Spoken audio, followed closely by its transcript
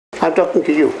I'm talking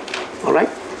to you, all right?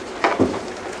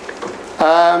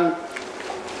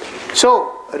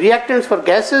 So reactants for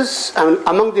gases,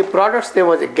 among the products there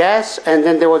was a gas and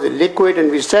then there was a liquid, and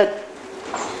we said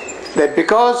that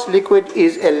because liquid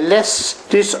is a less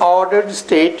disordered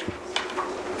state,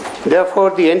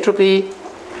 therefore the entropy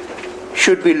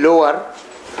should be lower,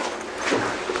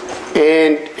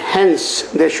 and hence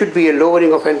there should be a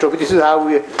lowering of entropy. This is how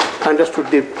we understood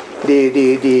the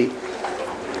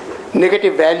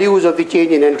negative values of the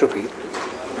change in entropy.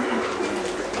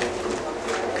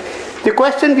 The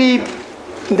question we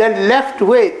then left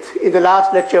with in the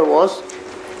last lecture was,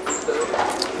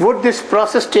 would this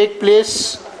process take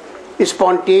place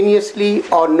spontaneously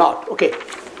or not? Okay. We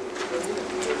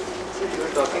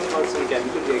were talking about some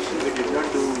chemical reaction. We did not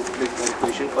do the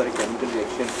equation for a chemical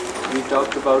reaction. We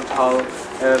talked about how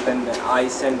when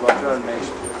ice and water are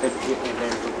meshed, that the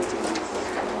entropy changes.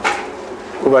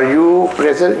 Were you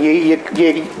present?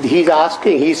 He's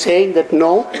asking, he's saying that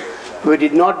no, we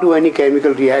did not do any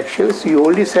chemical reactions. You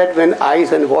only said when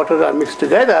ice and water are mixed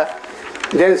together,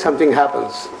 then something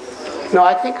happens. No,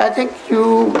 I think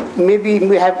you maybe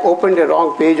have opened the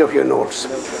wrong page of your notes.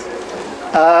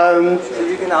 So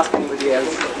you can ask anybody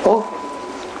else. Oh,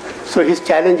 so his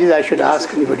challenge is I should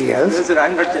ask anybody else. No, sir,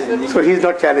 I'm not challenging. So he's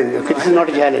not challenging. Okay, this is not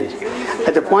a challenge.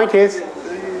 And the point is,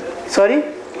 sorry?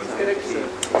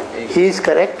 He is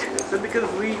correct. So because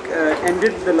we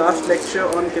ended the last lecture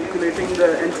on calculating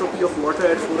the entropy of water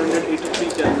at 483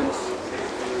 kelvins.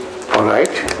 All right.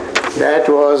 That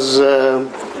was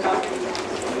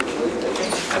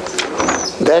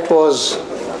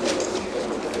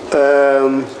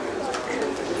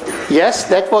yes,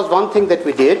 that was one thing that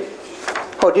we did.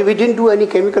 Oh, we didn't do any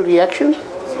chemical reaction?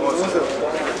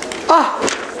 Ah!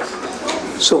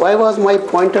 So why was my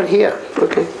pointer here?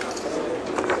 Okay.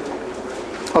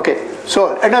 Okay,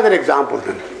 so another example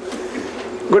then.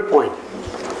 Good point.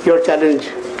 Your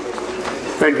challenge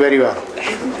went very well.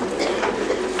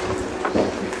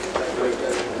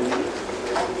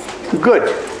 Good.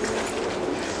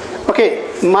 Okay,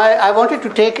 I wanted to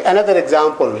take another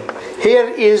example. Here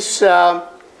is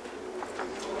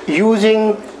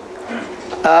using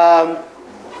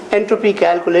entropy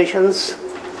calculations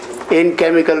in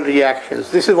chemical reactions.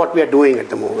 This is what we are doing at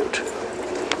the moment.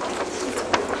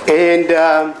 And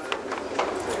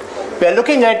we are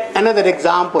looking at another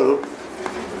example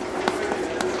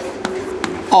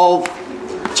of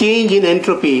change in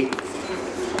entropy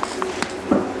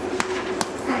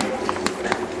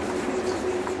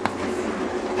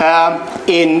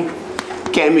in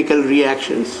chemical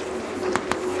reactions.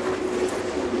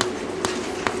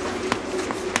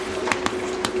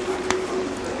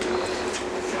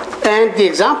 And the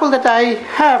example that I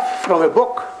have from a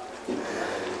book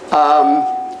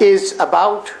is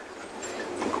about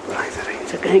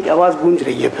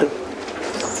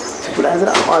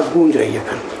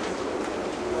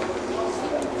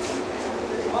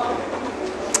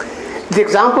the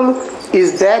example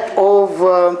is that of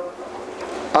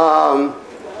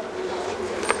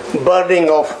burning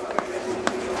of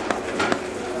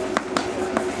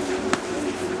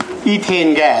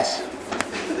ethane gas.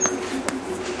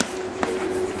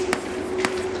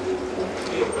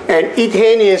 And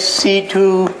ethane is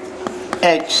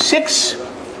C2H6,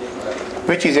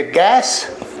 which is a gas.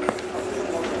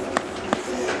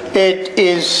 It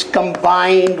is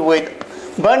combined with,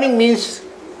 burning means,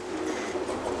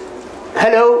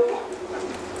 hello,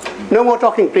 no more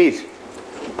talking please.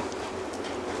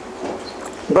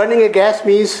 Burning a gas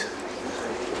means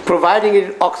providing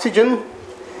it oxygen,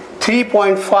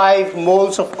 3.5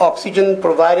 moles of oxygen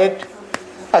provided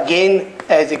again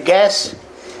as a gas,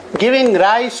 giving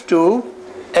rise to,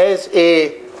 as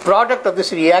a product of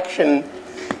this reaction,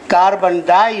 carbon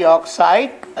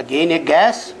dioxide, again a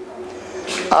gas,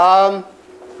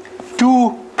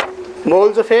 2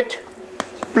 moles of it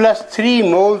plus 3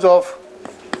 moles of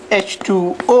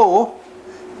H2O.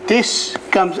 This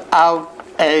comes out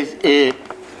as a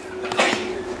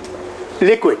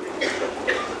liquid.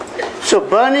 So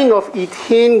burning of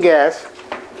ethane gas,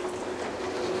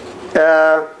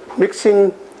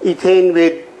 mixing ethane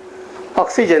with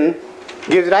oxygen,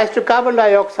 gives rise to carbon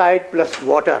dioxide plus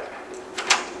water.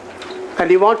 And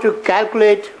you want to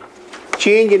calculate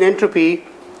change in entropy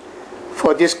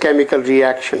for this chemical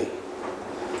reaction.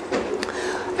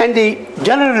 And the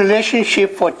general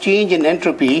relationship for change in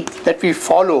entropy that we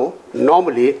follow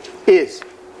normally is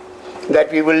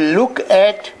that we will look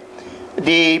at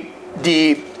the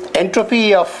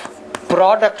entropy of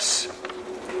products,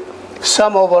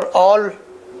 sum over all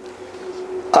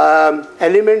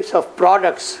elements of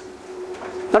products,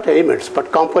 not elements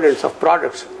but components of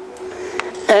products,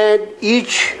 and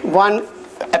each one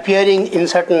appearing in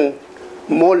certain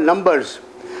mole numbers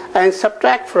and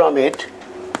subtract from it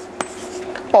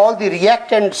all the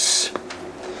reactants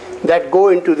that go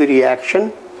into the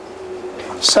reaction,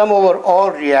 sum over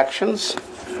all reactions,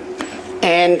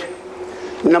 and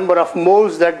number of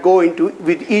moles that go into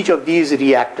with each of these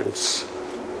reactants.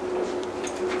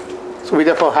 So we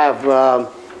therefore have,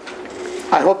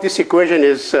 I hope this equation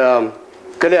is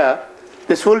clear.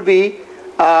 This will be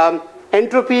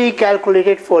entropy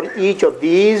calculated for each of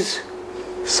these,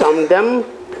 sum them,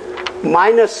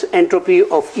 minus entropy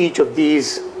of each of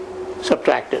these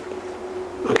subtracted.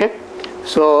 Okay?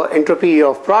 So entropy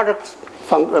of products,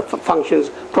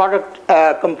 functions, product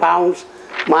compounds,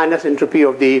 minus entropy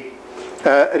of the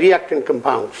reactant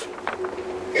compounds.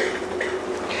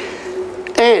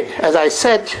 And as I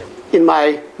said in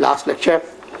my last lecture,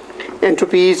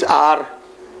 entropies are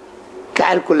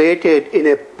calculated in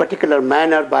a particular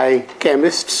manner by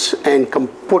chemists and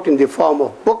put in the form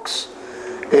of books.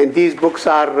 And these books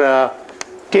are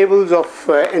tables of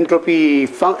entropy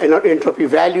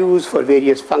values for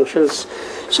various functions.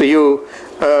 So you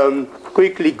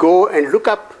quickly go and look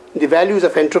up the values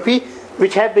of entropy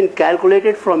which have been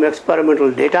calculated from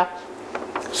experimental data.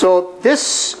 So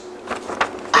this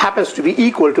happens to be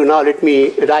equal to, now let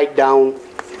me write down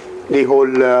the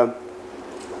whole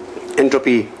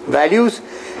entropy values.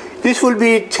 This will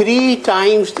be 3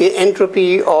 times the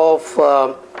entropy of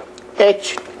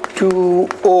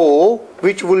H2O,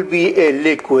 which will be a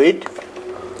liquid,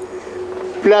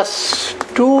 plus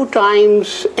 2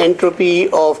 times entropy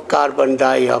of carbon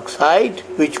dioxide,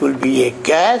 which will be a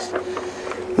gas,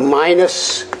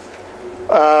 minus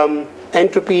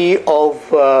entropy of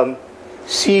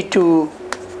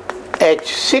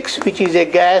C2H6, which is a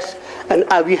gas. And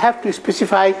we have to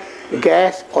specify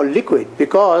gas or liquid,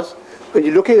 because when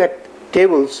you're looking at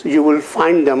tables, you will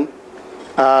find them,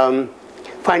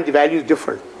 find the values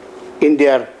different in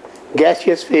their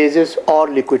gaseous phases or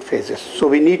liquid phases. So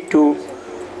we need to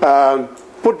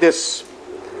put this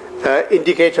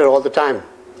indicator all the time.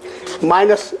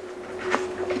 Minus,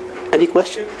 any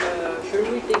question? Should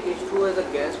we take H2 as a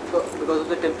gas because of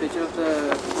the temperature of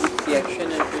the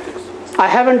reaction and physics? I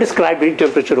haven't described any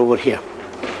temperature over here.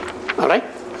 All right?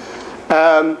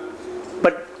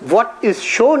 But what is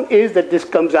shown is that this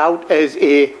comes out as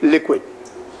a liquid.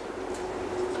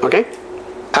 Okay?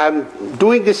 I'm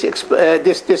doing this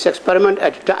experiment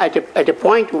at a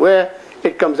point where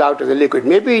it comes out as a liquid.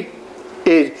 Maybe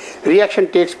a reaction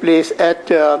takes place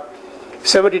at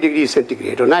 70 degrees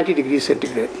centigrade or 90 degrees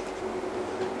centigrade.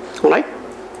 All right?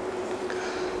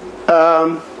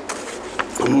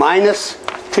 Minus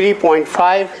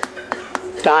 3.5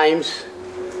 times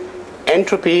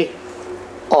entropy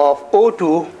of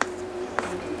O2.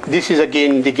 This is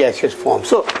again the gaseous form.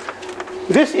 So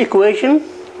this equation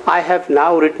I have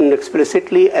now written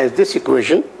explicitly as this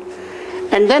equation,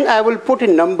 and then I will put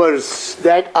in numbers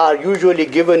that are usually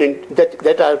given in,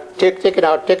 that are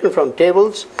taken from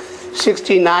tables,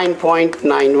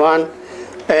 69.91,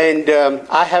 and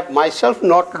I have myself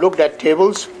not looked at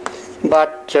tables,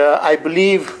 but I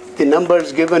believe the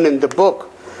numbers given in the book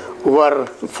were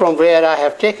from where I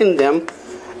have taken them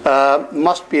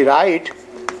must be right.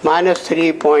 Minus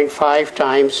 3.5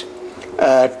 times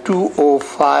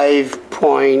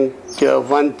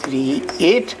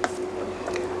 205.138.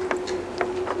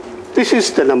 This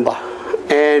is the number,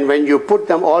 and when you put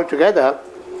them all together,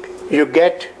 you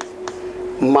get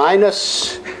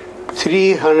minus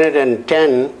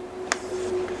 310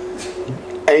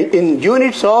 in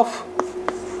units of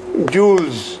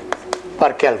joules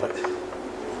per Kelvin.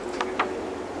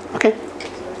 Okay?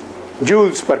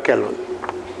 Joules per Kelvin.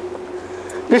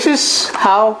 This is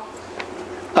how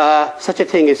such a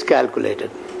thing is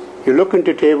calculated. You look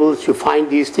into tables, you find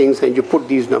these things, and you put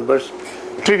these numbers.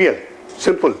 Trivial,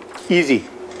 simple, easy.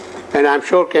 And I'm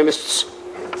sure chemists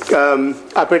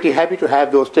are pretty happy to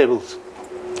have those tables.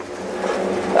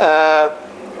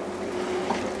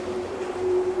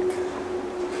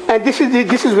 And this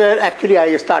is where actually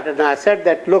I started. And I said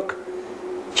that, look,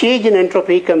 change in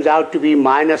entropy comes out to be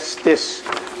minus this.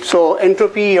 So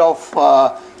entropy of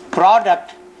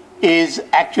product is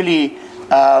actually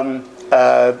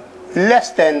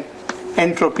less than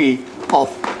entropy of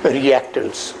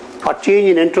reactants. Or change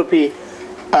in entropy,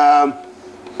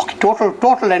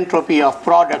 total entropy of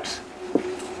products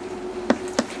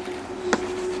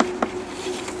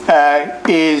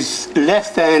is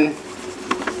less than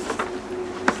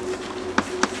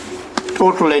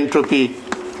total entropy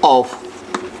of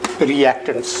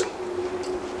reactants.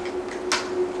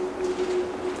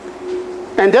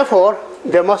 And therefore,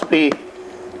 there must be,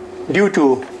 due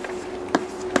to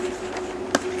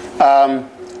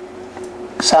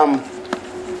some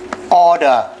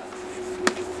order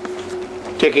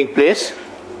taking place,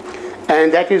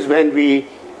 and that is when we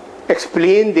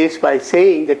explain this by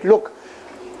saying that, look,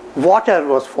 water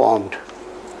was formed,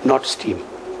 not steam.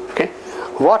 Okay?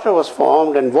 Water was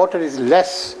formed, and water is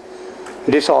less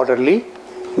disorderly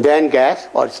than gas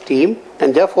or steam,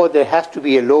 and therefore there has to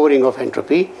be a lowering of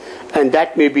entropy, and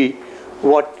that may be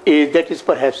what is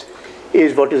perhaps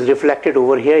what is reflected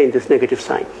over here in this negative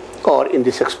sign or in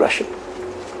this expression.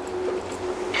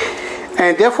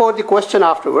 And therefore the question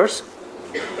afterwards,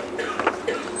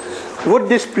 would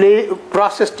this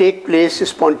process take place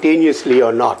spontaneously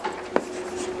or not?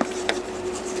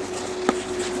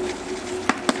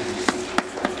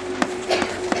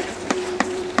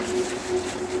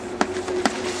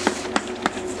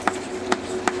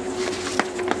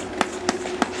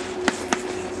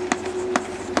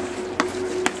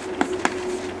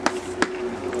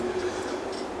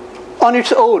 On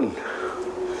its own,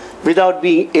 without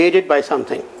being aided by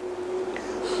something,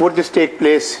 would this take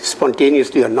place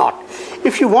spontaneously or not?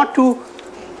 If you want to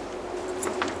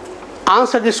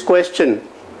answer this question,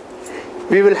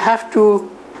 we will have to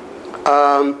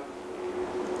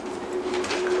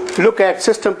look at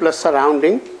system plus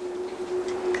surrounding,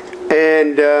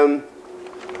 and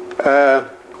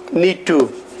need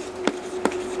to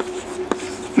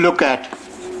look at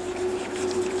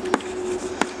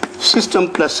system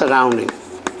plus surrounding.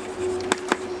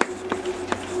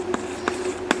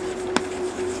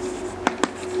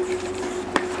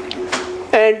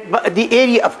 And the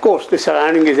area, of course, the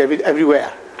surrounding is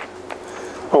everywhere.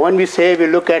 But when we say we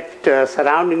look at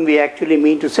surrounding, we actually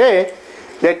mean to say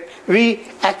that we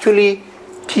actually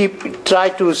try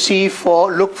to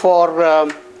look for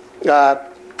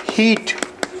heat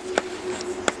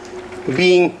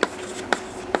being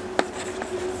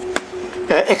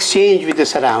exchanged with the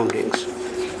surroundings.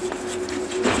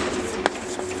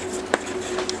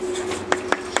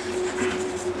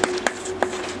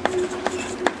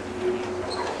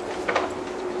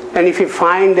 And if you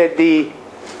find that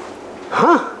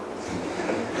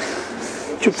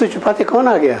चुप से छुपाते कौन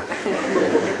आ गया?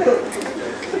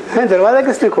 हैं, दरवाजा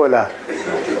किसने खोला?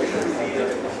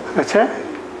 अच्छा?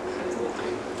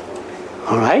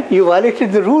 All right, you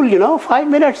violated the rule, 5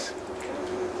 minutes.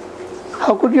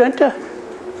 How could you enter?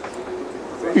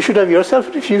 You should have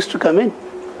yourself refused to come in.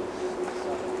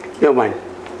 Never mind.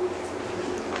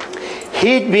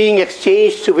 Heat being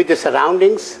exchanged with the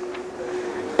surroundings,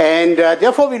 and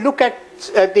therefore we look at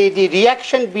the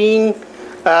reaction being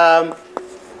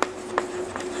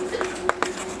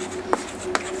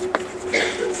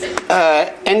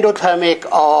endothermic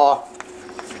or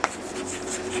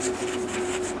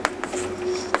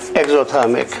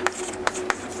exothermic.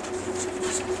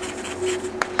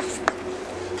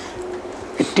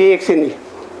 It takes in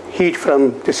heat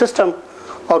from the system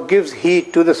or gives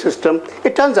heat to the system.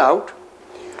 It turns out,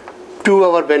 to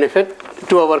our benefit,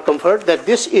 to our comfort, that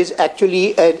this is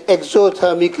actually an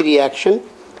exothermic reaction,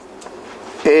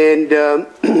 and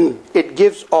it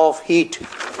gives off heat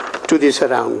to the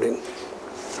surrounding.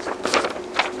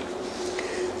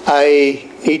 I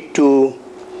need to,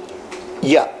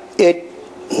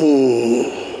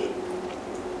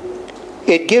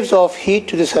 it gives off heat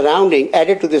to the surrounding,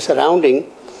 added to the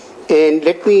surrounding, and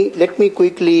let me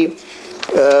quickly,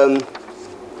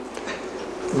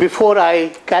 before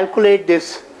I calculate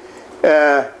this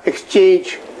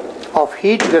exchange of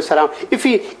heat to the surrounding,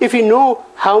 if we know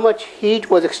how much heat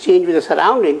was exchanged with the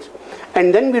surroundings,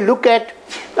 and then we look at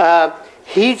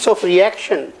heats of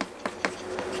reaction,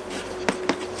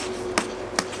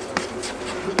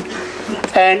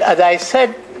 and as I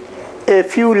said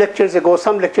some lectures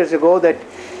ago, that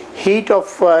heat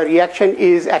of reaction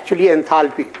is actually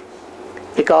enthalpy,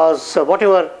 because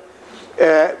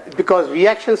because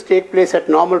reactions take place at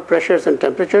normal pressures and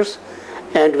temperatures,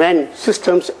 and when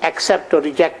systems accept or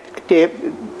reject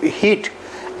heat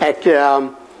at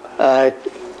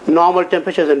normal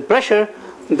temperatures and pressure,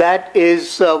 that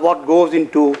is what goes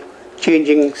into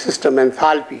changing system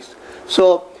enthalpies.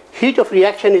 So heat of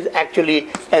reaction is actually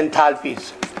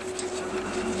enthalpies.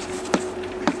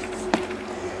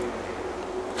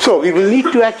 So we will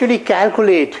need to actually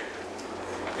calculate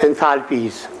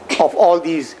enthalpies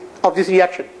of this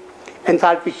reaction,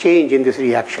 enthalpy change in this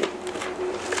reaction.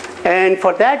 And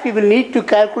for that we will need to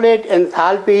calculate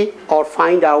enthalpy or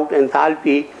find out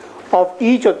enthalpy of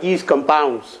each of these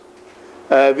compounds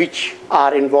which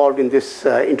are involved in this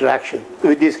interaction,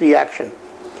 with this reaction.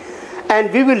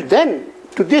 And we will then,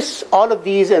 to all of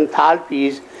these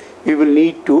enthalpies, we will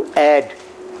need to add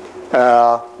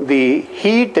the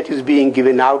heat that is being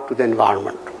given out to the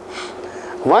environment.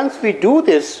 Once we do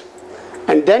this,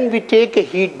 and then we take a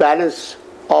heat balance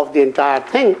of the entire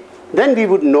thing, then we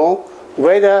would know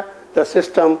whether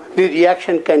the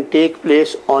reaction can take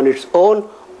place on its own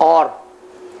or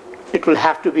it will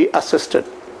have to be assisted.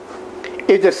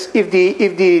 If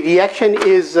the reaction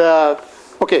is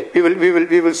okay,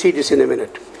 we will see this in a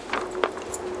minute.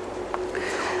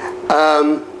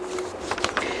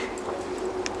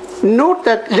 Note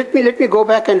that let me go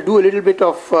back and do a little bit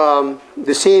of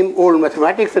the same old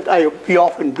mathematics that we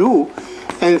often do.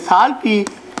 Enthalpy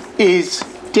is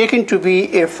taken to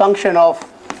be a function of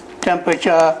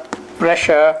temperature,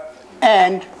 pressure,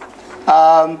 and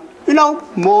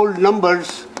mole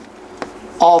numbers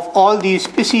of all the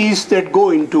species that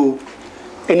go into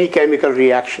any chemical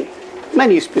reaction.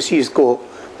 Many species go,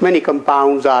 many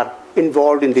compounds are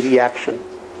involved in the reaction.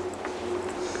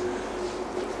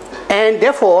 And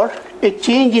therefore, a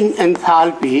change in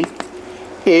enthalpy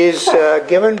is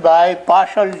given by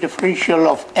partial differential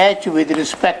of H with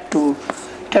respect to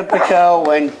temperature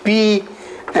when P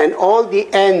and all the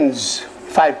n's,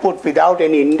 if I put without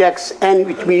any index n,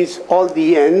 which means all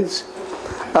the n's,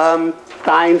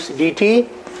 times dt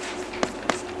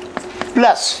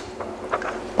plus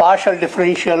partial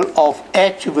differential of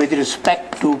H with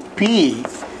respect to P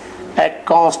at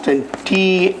constant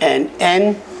T and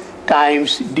n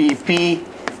times dP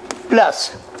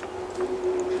plus,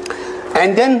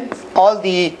 and then all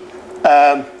the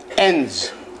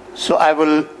n's. So I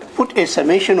will put a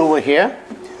summation over here,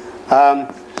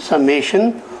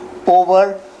 summation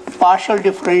over partial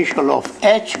differential of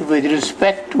H with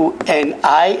respect to Ni,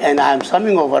 and I am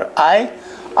summing over I.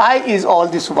 I is all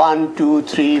this 1, 2,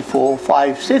 3, 4,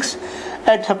 5, 6,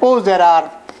 and suppose there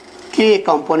are K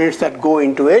components that go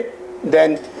into it,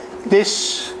 then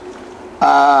this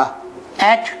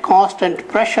at constant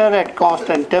pressure, at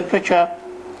constant temperature,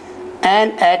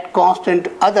 and at constant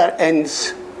other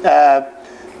n's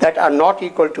that are not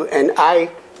equal to Ni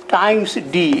times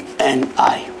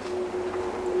dNi.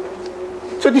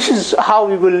 So this is how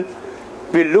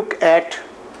we look at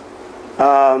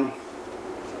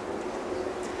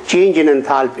change in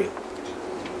enthalpy.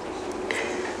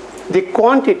 The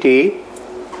quantity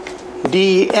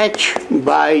dH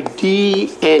by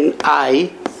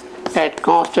dNi at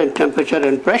constant temperature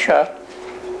and pressure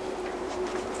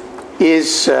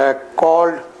is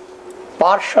called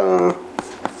partial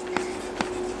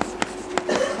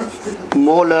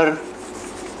molar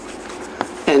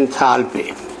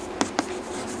enthalpy.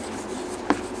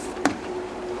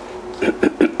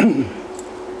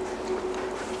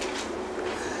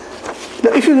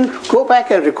 Now, if you go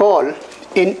back and recall,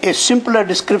 in a simpler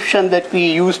description that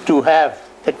we used to have,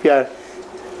 that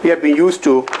we have been used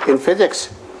to in physics,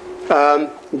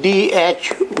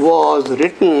 dH was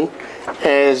written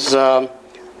as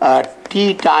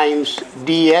T times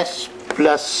ds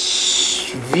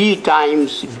plus V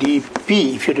times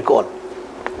dP, if you recall.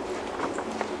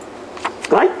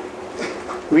 Right?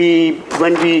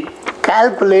 When we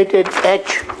calculated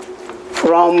H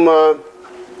from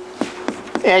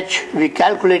we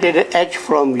calculated H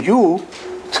from U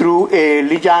through a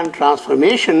Legendre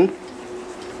transformation,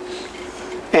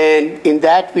 and in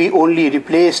that we only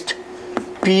replaced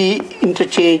P,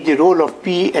 interchanged the role of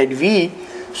P and V,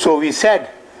 so we said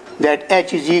that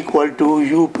H is equal to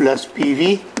U plus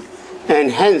PV,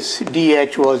 and hence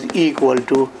dH was equal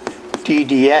to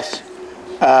TdS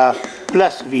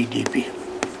plus VdP.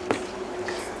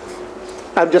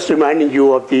 I'm just reminding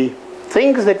you of the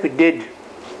things that we did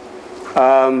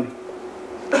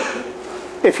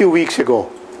a few weeks ago,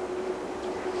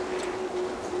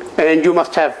 and you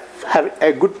must have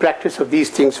a good practice of these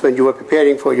things when you are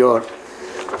preparing for your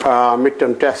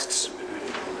midterm tests.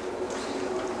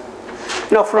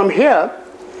 Now from here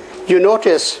you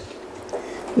notice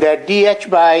that dH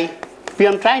by, we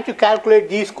are trying to calculate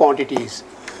these quantities,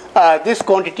 this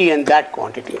quantity and that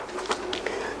quantity.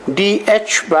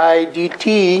 dH by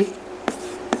dt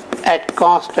at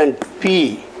constant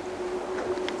P.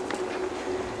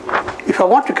 If I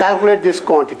want to calculate this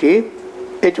quantity,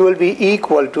 it will be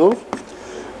equal to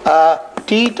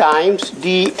T times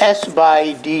ds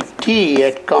by dt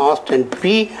at constant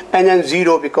P, and then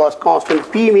 0, because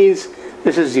constant P means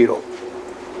this is 0.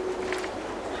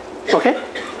 Okay?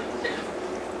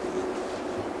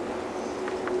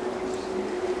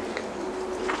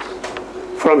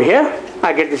 From here,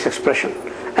 I get this expression.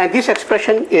 And this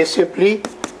expression is simply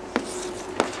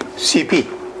Cp.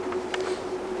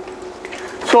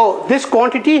 So this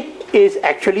quantity is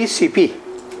actually Cp,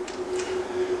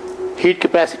 heat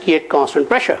capacity at constant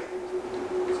pressure.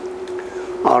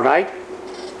 All right.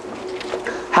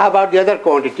 How about the other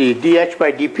quantity, dH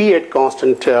by dP at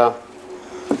constant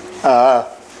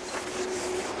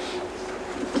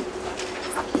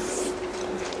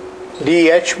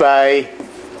dH by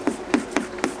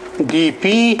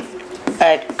dP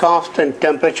at constant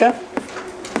temperature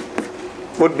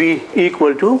would be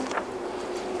equal to,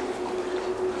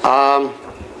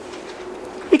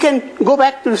 we can go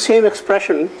back to the same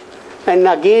expression and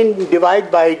again divide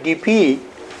by dP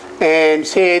and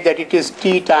say that it is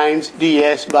T times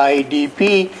ds by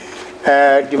dP,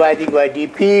 dividing by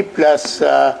dP plus,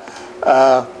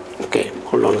 okay,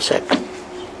 hold on a sec.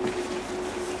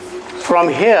 From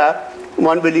here,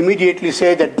 one will immediately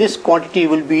say that this quantity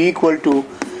will be equal to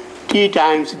T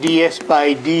times ds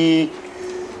by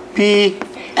dP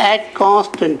at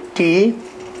constant T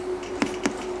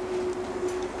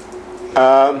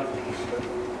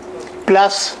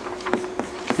plus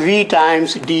V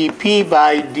times dP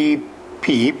by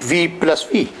dP, V plus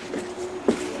V.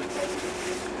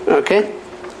 Okay?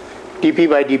 dP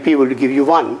by dP will give you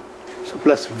 1. So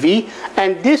plus V.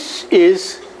 And this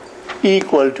is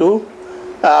equal to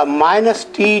minus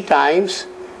T times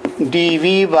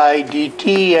dV by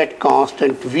dt at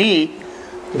constant V,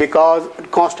 because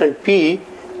constant P,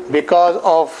 because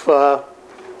of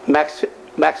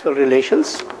Maxwell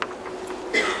relations.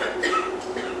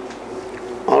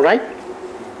 All right?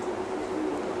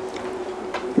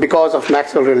 Because of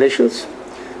Maxwell relations.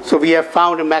 So we have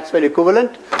found a Maxwell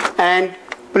equivalent, and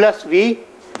plus V,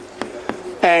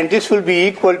 and this will be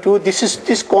equal to,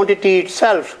 this quantity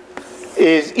itself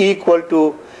is equal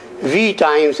to V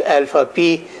times alpha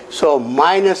P. So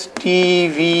minus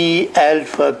TV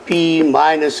alpha P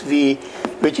minus V,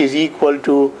 which is equal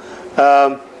to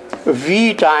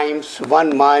V times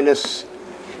 1 minus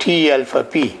T alpha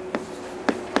P.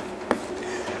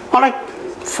 All right,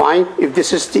 fine. If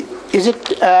this is the, is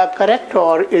it correct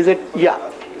or is it, yeah?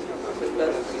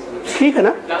 ठीक है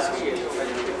ना?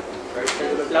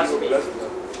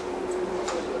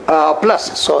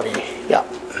 Plus, sorry, yeah.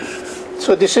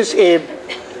 So this is a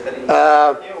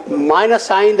minus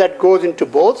sign that goes into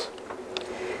both,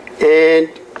 and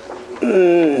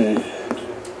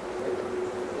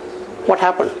what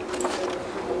happened?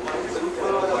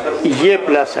 ये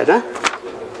plus है ना,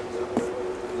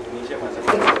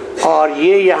 और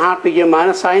ये यहाँ पे ये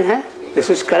माइनस साइन है. This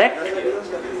is correct.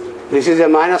 This is a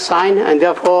minus sign, and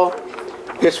therefore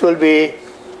this will be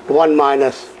 1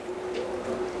 minus.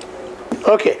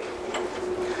 Okay.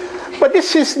 But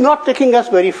this is not taking us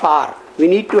very far. We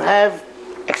need to have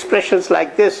expressions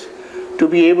like this to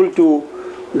be able to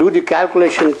do the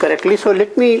calculation correctly. So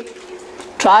let me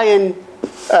try and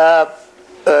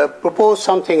propose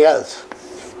something else.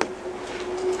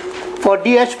 For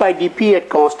dH by dP at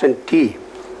constant T,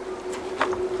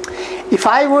 if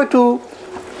I were to,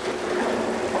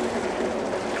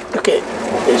 okay,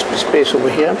 there's space over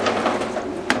here.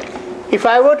 If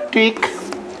I were to take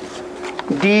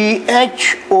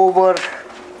dH over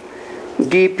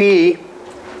dP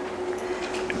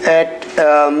at,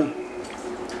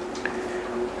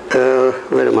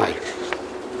 where am I?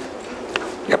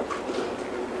 Yep.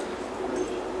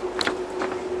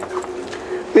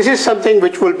 This is something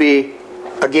which will be,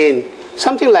 again,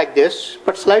 something like this,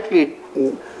 but slightly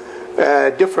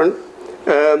different.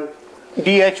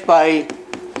 dH by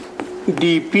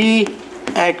dP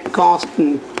at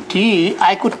constant T,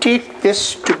 I could take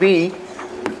this to be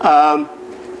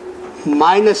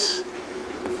minus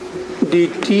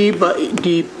dt by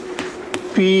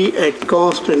dP at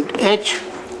constant H,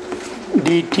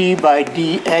 dt by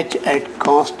dH at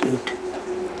constant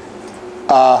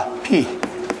P.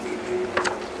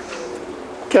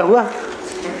 क्या हुआ?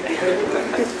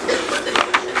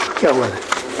 क्या हुआ?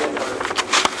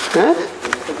 हैं?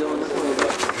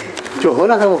 जो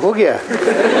होना था वो हो गया.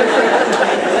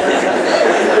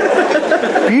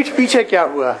 पीठ पीछे क्या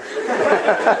हुआ?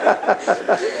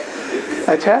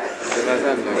 अच्छा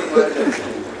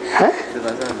है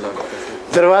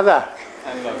दरवाजा.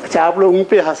 अच्छा, आप लोग उन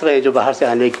पे हंस रहे हैं जो बाहर से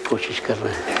आने की कोशिश कर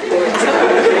रहे हैं.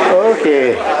 ओके,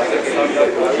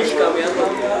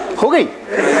 हो गई.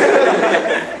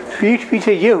 पीठ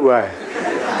पीछे ये हुआ है.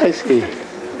 ऐसे.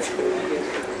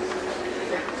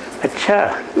 अच्छा,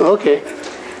 ओके,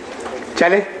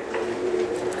 चले.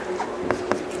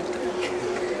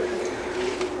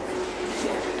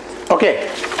 Okay,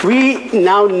 we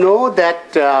now know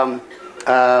that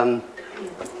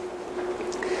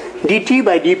dt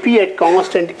by dP at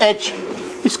constant H,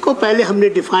 इसको पहले हमने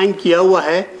define किया हुआ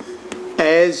है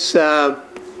as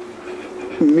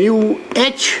mu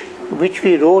H, which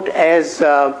we wrote as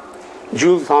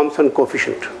Joule-Thomson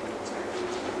coefficient.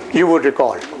 You would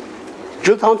recall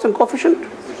Joule-Thomson coefficient,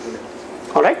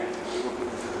 all right?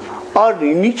 और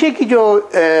नीचे की जो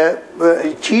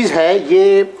चीज़ है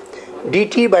ये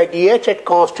dt by dH at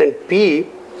constant P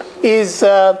is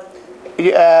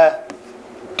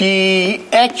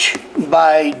dH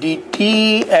by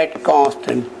dt at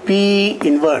constant P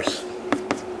inverse.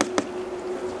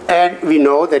 And we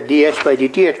know that dH by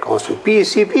dt at constant P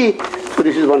is Cp, so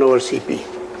this is 1 over Cp.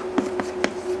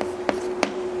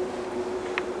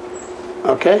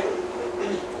 Okay?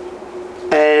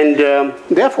 And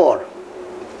therefore,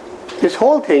 this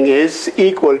whole thing is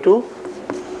equal to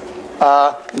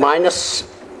minus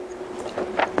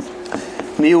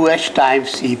mu h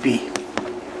times Cp.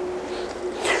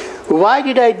 Why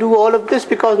did I do all of this?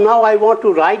 Because now I want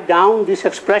to write down this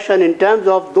expression in terms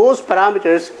of those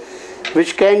parameters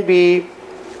which can be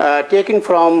taken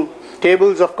from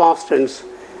tables of constants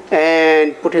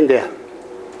and put in there.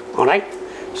 Alright?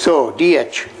 So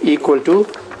dH equal to,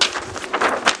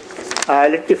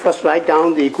 let me first write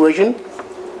down the equation.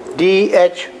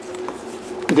 dH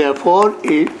therefore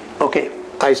is, okay,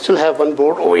 I still have one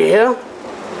board over here.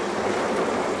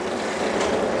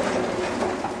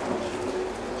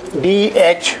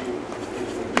 dH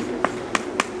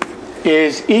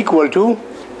is equal to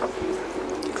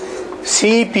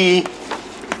Cp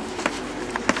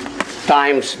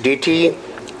times dt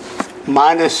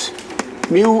minus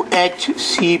mu h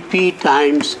Cp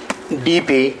times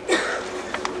dP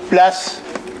plus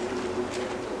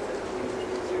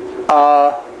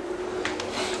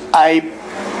I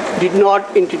did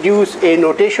not introduce a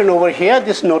notation over here.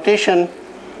 This notation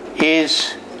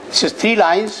is 3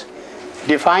 lines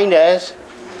defined as,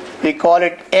 we call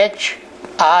it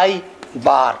HI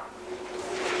bar.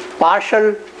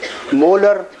 Partial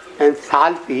molar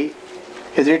enthalpy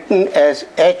is written as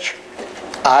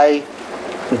HI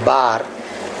bar.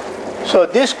 So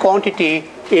this quantity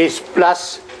is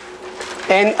plus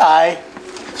Ni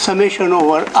summation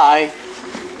over I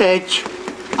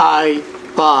HI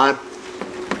bar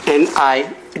Ni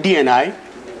dNi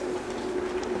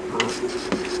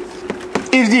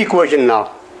is the equation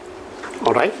now.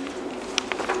 Alright,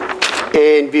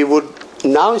 and we would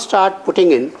now start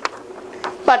putting in,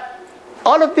 but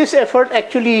all of this effort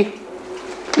actually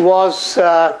was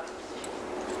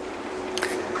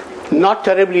not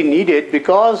terribly needed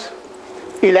because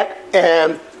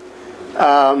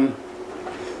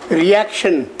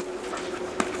reaction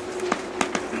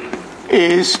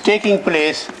is taking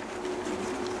place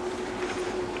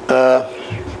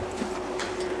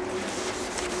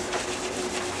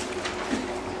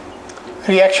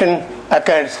reaction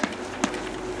occurs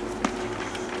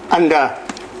under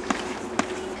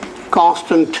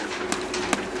constant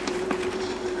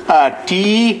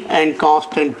T and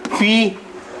constant P.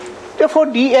 Therefore,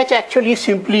 dH actually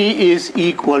simply is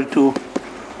equal to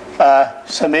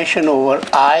summation over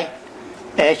I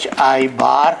HI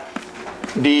bar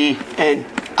dNi.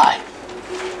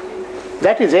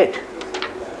 That is it.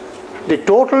 The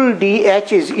total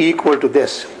dH is equal to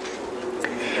this.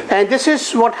 And this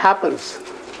is what happens.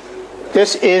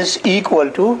 This is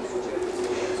equal to,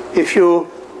 if you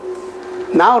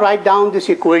now write down this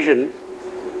equation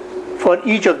for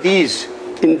each of these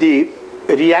in the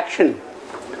reaction,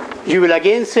 you will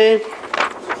again say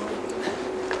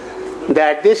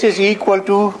that this is equal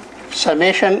to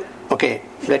summation, okay,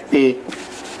 let me,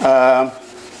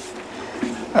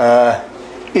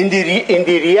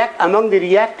 among the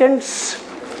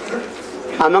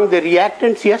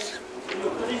reactants, yes,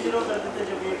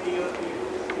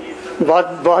 बहुत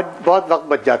वक्त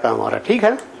बच जाता हमारा, ठीक है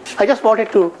ना? I just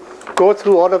wanted to go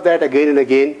through all of that again and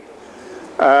again,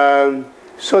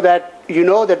 so that you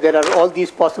know that there are all these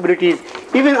possibilities.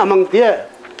 Even among there,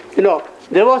 you know,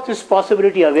 there was this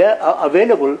possibility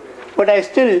available, but I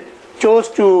still chose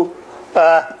to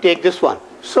take this one.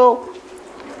 So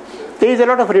there is a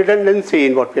lot of redundancy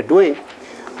in what we are doing,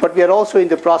 but we are also in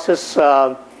the process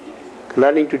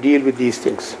learning to deal with these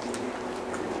things.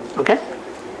 Okay?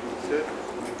 Sir,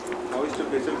 how is the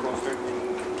Bessel constant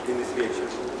in this reaction?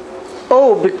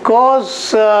 Oh,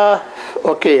 because,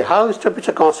 okay, how is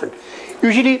temperature constant?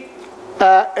 Usually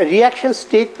reactions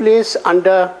take place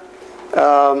under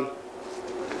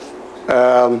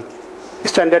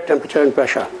standard temperature and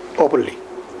pressure openly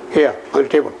here on the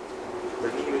table.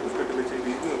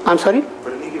 I'm sorry?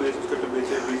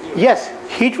 Yes,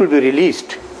 heat will be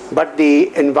released, but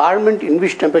the environment in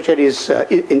which temperature is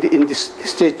in this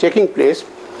stage taking place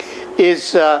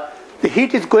is the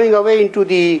heat is going away into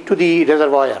the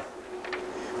reservoir,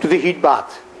 to the heat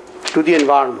bath, to the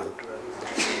environment,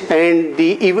 and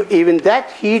even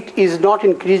that heat is not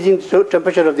increasing the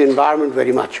temperature of the environment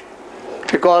very much,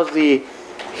 because the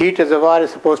heat reservoir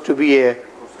is supposed to be a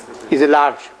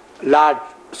large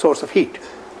source of heat.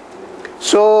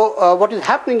 So what is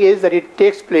happening is that it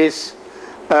takes place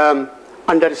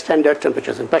under standard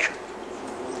temperatures and pressure.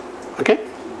 Okay?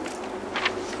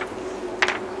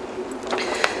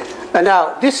 And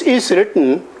now this is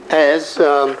written as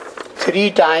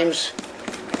 3 times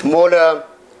molar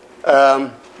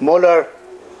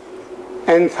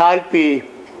enthalpy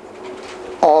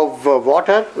of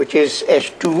water, which is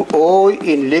H2O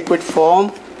in liquid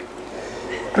form,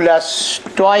 plus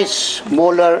twice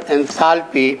molar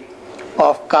enthalpy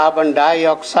of carbon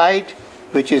dioxide,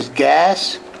 which is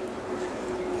gas,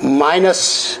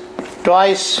 minus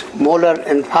twice molar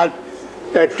enthalpy.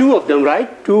 2 of them,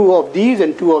 right? 2 of these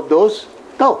and 2 of those.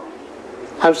 No,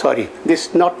 I'm sorry. This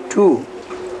is not 2.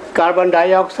 Carbon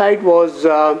dioxide was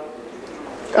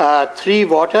 3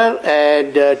 water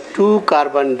and 2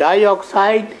 carbon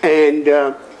dioxide, and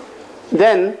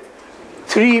then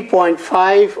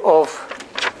 3.5 of,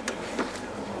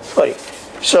 sorry,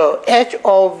 so H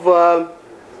of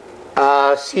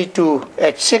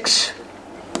C2H6,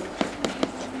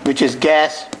 which is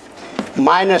gas,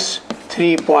 minus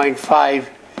 3.5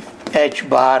 H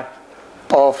bar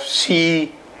of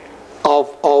C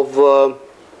of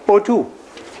O2,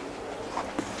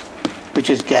 which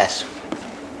is gas.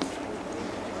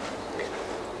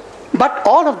 But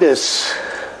all of this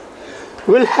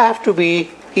will have to be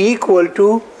equal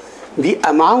to the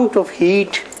amount of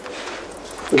heat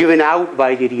given out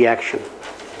by the reaction.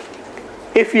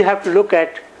 If you have to look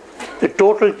at the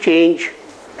total change,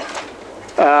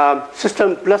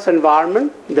 system plus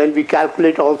environment, then we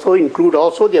calculate also, include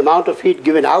also the amount of heat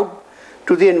given out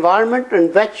to the environment,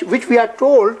 and which we are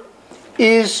told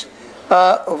is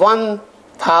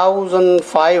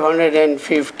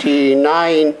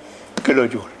 1559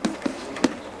 kilojoule.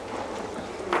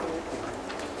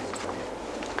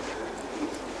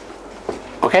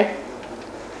 Okay?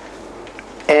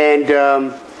 And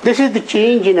this is the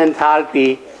change in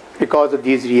enthalpy because of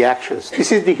these reactions.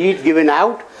 This is the heat given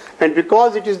out, and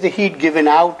because it is the heat given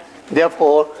out,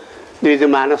 therefore there is a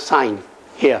minus sign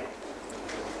here.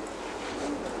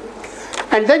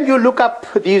 And then you look up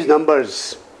these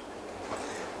numbers,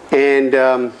 and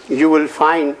you will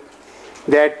find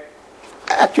that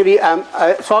actually,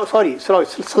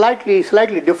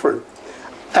 slightly different.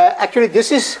 Actually,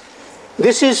 this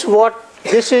is what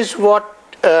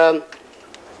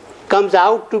comes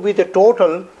out to be the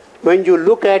total when you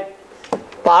look at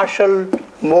partial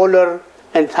molar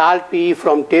enthalpy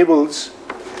from tables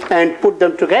and put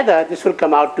them together. This will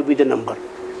come out to be the number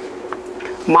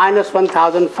minus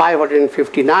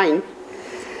 1559.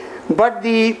 But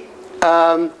the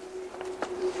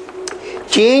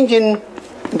change in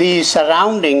the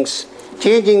surroundings,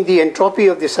 changing the entropy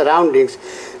of the surroundings,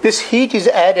 this heat is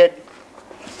added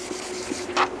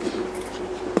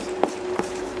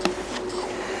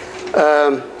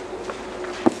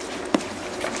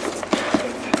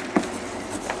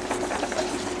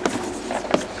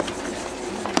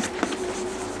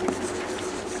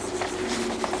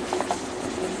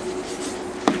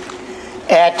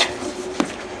at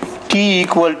T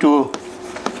equal to,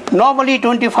 normally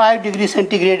 25 degrees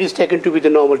centigrade is taken to be the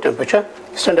normal temperature,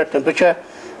 standard temperature,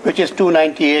 which is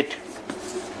 298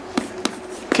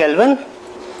 Kelvin.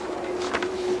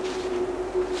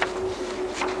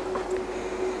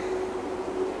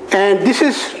 And this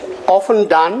is often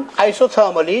done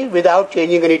isothermally without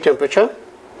changing any temperature.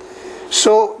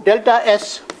 So delta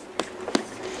S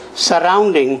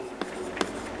surrounding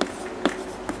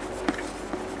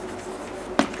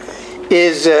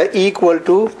is equal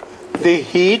to the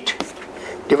heat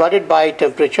divided by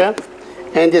temperature,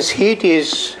 and this heat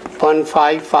is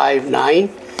 1559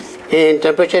 and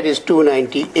temperature is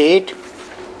 298,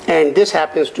 and this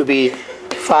happens to be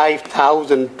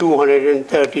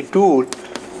 5232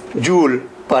 joule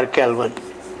per Kelvin.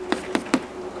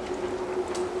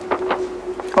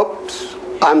 Oops,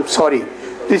 I'm sorry.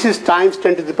 This is times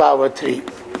 10 to the power 3.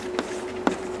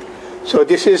 So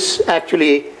this is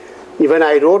actually, when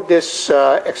I wrote this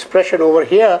expression over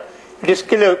here, it is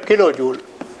kilojoule,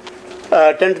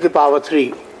 10 to the power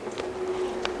 3.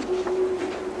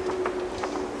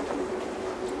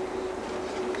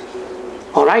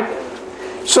 All right.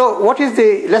 So what is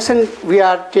the lesson we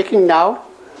are taking now?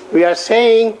 We are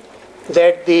saying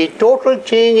that the total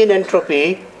change in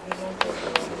entropy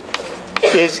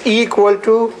is equal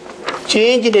to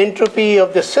change in entropy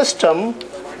of the system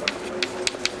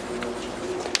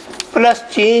plus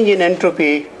change in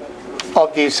entropy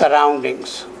of the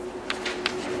surroundings.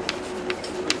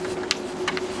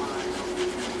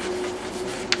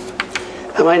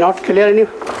 Am I not clear?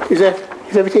 Is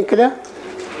everything clear?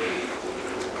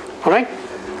 All right.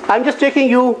 I'm just taking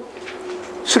you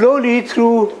slowly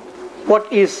through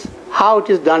how it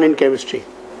is done in chemistry,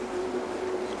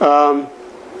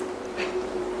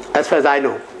 as far as I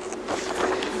know.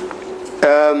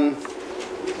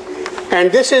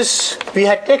 And this is, we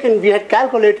had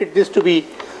calculated this to be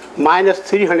minus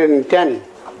 310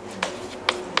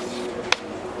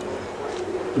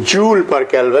 joule per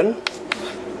Kelvin,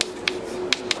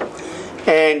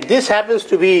 and this happens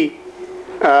to be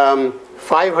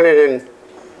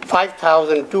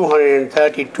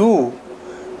 5,232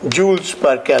 joules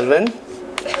per Kelvin,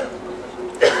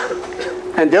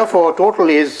 and therefore total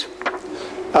is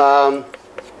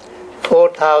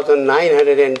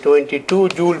 4,922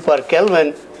 joule per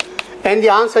Kelvin, and the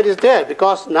answer is there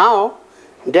because now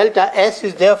delta S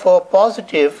is therefore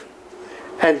positive,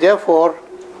 and therefore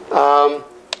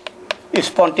is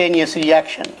spontaneous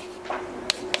reaction.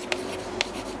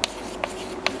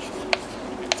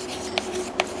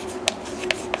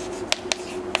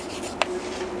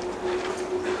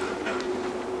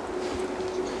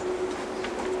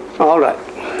 All right.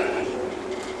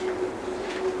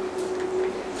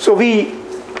 So we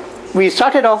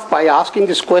started off by asking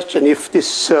this question: if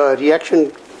this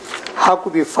reaction, how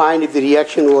could we find if the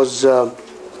reaction was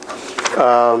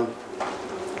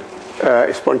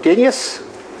spontaneous?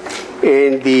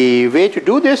 And the way to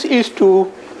do this is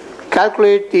to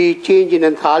calculate the change in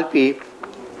enthalpy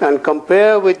and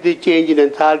compare with the change in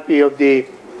enthalpy of the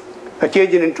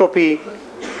change in entropy.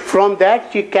 From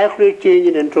that, you calculate change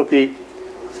in entropy,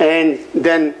 and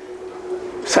then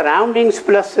surroundings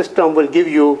plus system will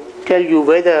tell you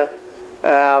whether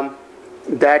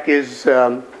that is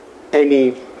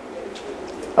any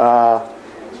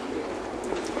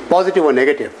positive or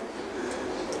negative.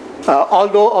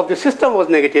 Although of the system was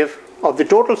negative, of the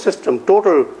total system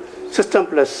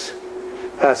plus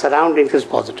surroundings is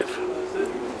positive. So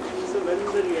when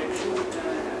the reaction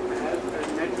has a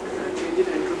net change in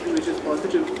entropy which is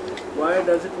positive, why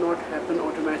does it not happen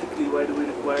automatically? Why do we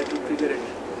require to trigger it?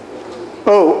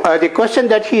 The question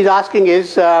that he is asking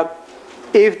is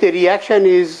if the reaction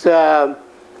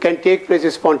can take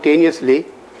place spontaneously,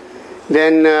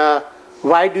 then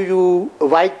why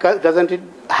doesn't it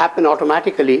happen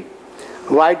automatically?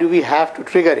 Why do we have to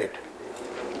trigger it?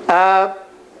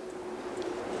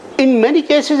 In many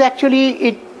cases, actually,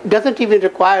 it doesn't even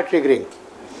require triggering.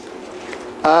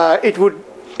 It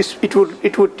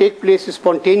would take place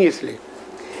spontaneously,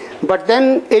 but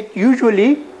then it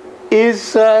usually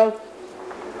is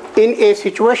in a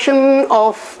situation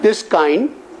of this kind,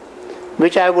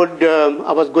 which I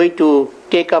was going to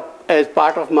take up as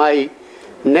part of my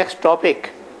next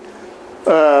topic,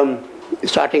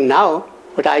 starting now.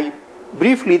 But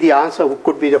briefly, the answer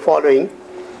could be the following: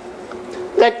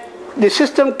 that the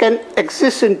system can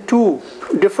exist in two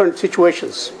different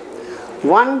situations.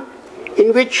 One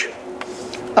in which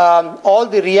all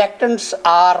the reactants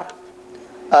are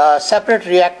separate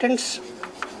reactants,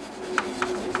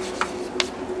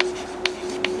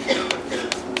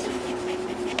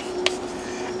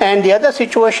 and the other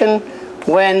situation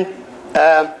when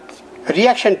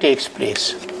reaction takes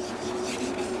place.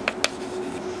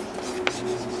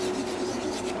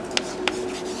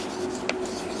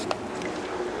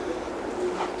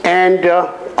 And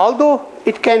although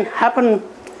it can happen,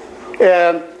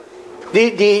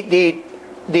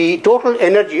 the total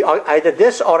energy, either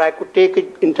this or I could take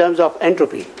it in terms of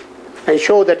entropy and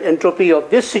show that entropy of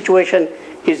this situation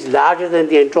is larger than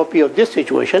the entropy of this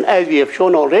situation, as we have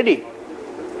shown already.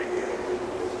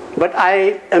 But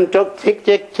I am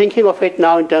thinking of it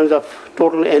now in terms of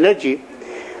total energy.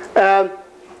 There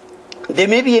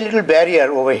may be a little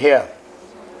barrier over here,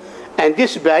 and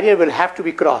this barrier will have to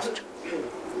be crossed.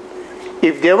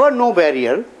 If there were no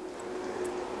barrier,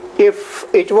 if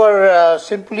it were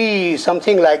simply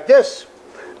something like this,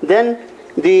 then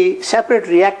the separate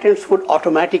reactants would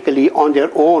automatically on their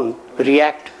own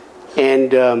react,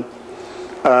 and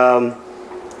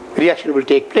reaction will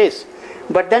take place.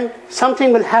 But then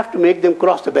something will have to make them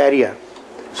cross the barrier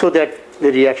so that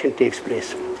the reaction takes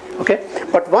place. Okay?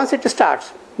 But once it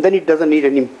starts, then it doesn't need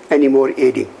any more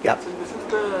aiding. Yeah. So this is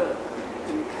the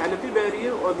enthalpy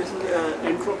barrier, or this is the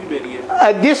entropy barrier?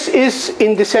 This is,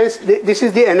 in the sense, this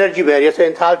is the energy barrier, so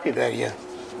enthalpy barrier.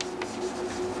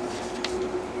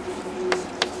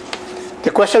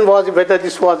 The question was whether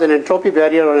this was an entropy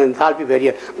barrier or an enthalpy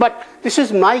barrier. But this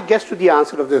is my guess to the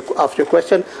answer of your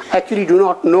question. I actually do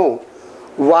not know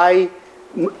why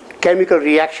chemical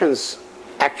reactions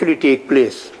actually take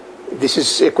place. This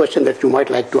is a question that you might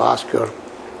like to ask your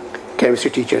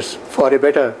chemistry teachers for a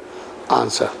better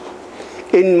answer.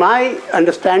 In my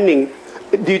understanding,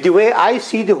 the way I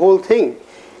see the whole thing,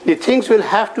 the things will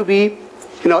have to be,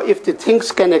 if the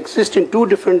things can exist in two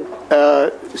different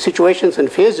situations and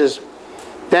phases,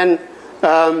 then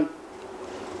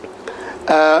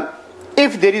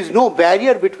if there is no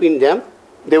barrier between them,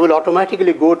 they will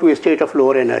automatically go to a state of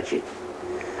lower energy.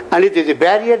 And if there's a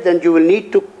barrier, then you will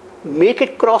need to make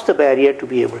it cross the barrier to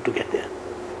be able to get there.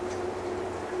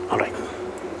 All right.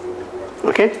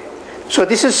 Okay. So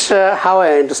this is how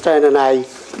I understand, and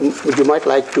you might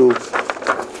like to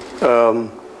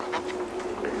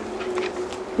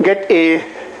get a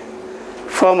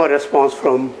firmer response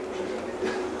from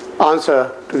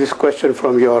answer to this question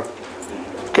from your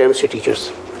chemistry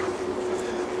teachers.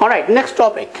 All right, next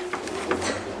topic.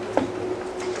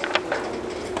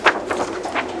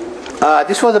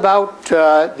 This was about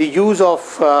the use of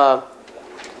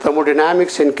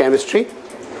thermodynamics in chemistry.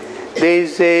 There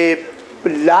is a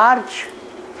large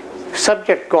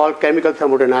subject called chemical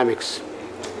thermodynamics,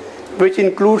 which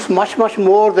includes much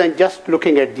more than just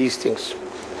looking at these things.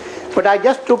 But I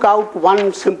just took out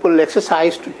one simple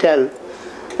exercise to tell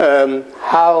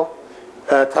how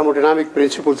thermodynamic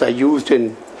principles are used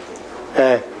in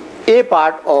a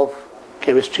part of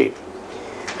chemistry,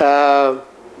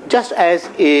 just as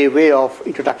a way of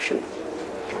introduction.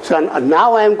 So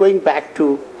now I am going back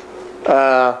to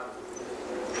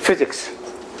physics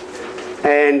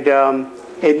and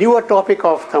a newer topic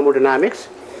of thermodynamics,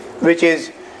 which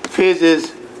is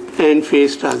phases and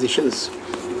phase transitions.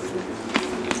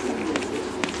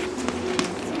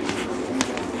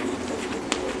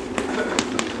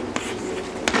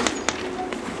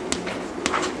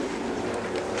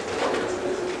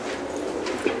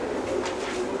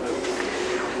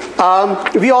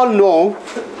 We all know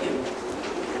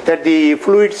that the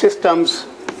fluid systems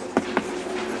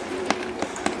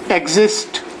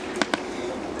exist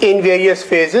in various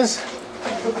phases: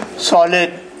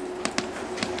 solid,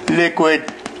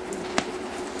 liquid,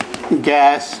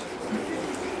 gas.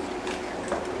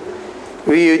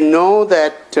 We know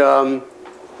that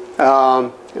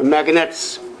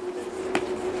magnets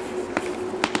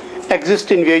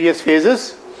exist in various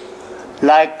phases,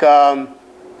 like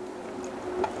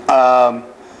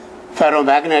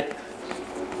ferromagnet,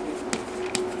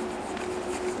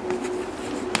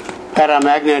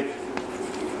 paramagnet,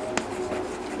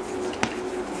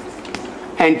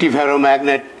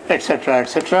 antiferromagnet, etc.,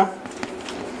 etc.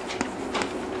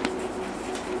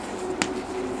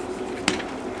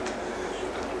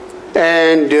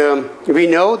 And we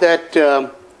know that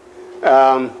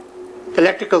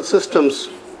electrical systems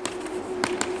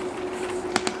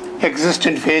exist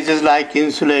in phases like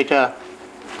insulator,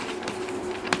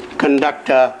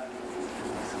 conductor,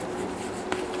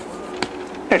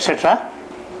 etc.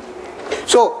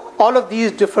 So all of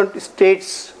these different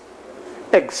states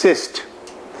exist.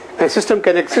 A system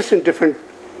can exist in different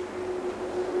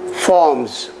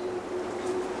forms.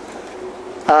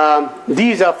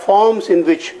 These are forms in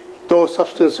which those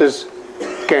substances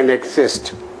can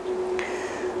exist.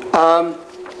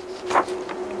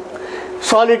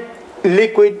 Solid,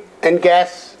 liquid, and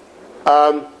gas,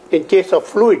 in case of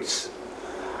fluids,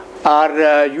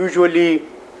 are usually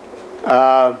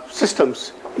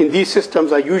systems. In these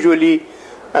systems are usually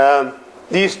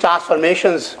these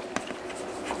transformations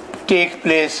take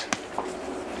place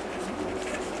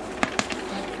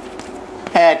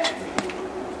at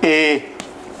a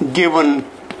given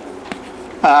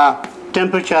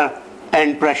temperature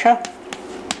and pressure.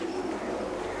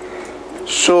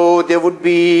 So there would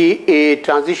be a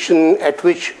transition at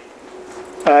which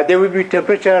there would be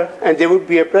temperature and there would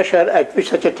be a pressure at which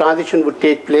such a transition would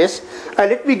take place.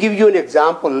 Let me give you an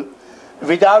example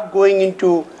without going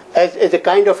into as a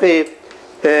kind of a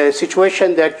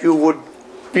situation that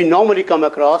we normally come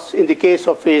across in the case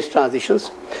of phase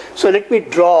transitions. So let me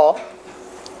draw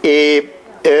a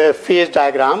phase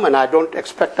diagram, and I don't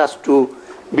expect us to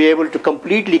be able to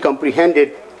completely comprehend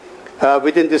it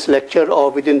within this lecture or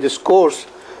within this course,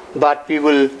 but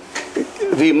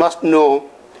we must know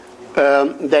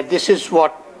that this is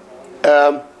what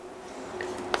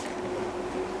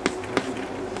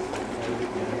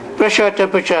pressure,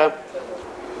 temperature,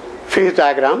 phase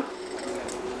diagram,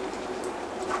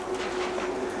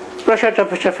 pressure,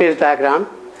 temperature, phase diagram,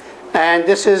 and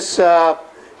this is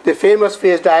the famous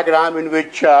phase diagram in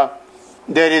which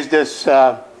there is this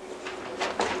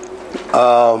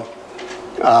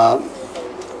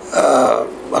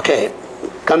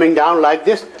coming down like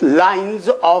this, lines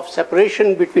of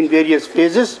separation between various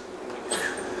phases.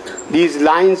 These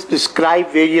lines describe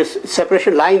various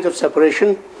lines of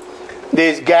separation. There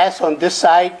is gas on this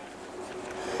side,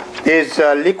 there is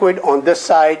liquid on this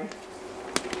side,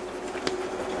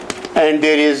 and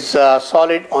there is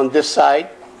solid on this side.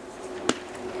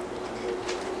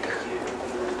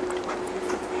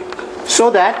 So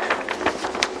that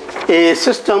a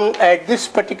system at this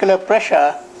particular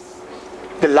pressure,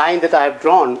 the line that I have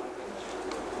drawn,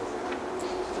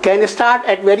 can start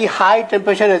at very high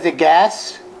temperature as a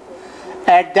gas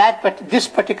at this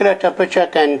particular temperature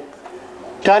can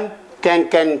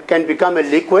become a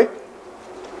liquid,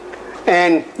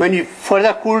 and when you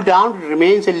further cool down, it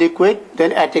remains a liquid.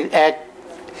 Then at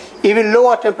even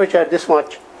lower temperature, this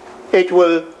much,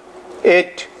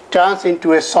 it turns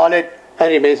into a solid and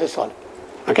remains a solid.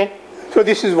 Okay, so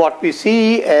this is what we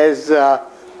see as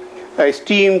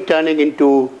steam turning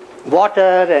into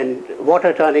water and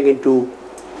water turning into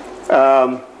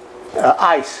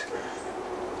ice.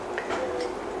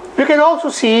 You can also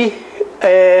see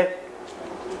a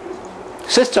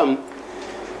system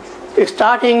is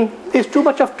starting. There's too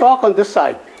much of talk on this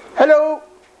side. Hello,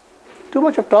 too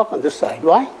much of talk on this side.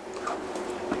 Why?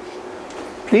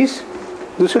 Please,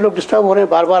 दूसरे लोग disturb हो रहे हैं,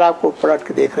 बार बार आपको पलट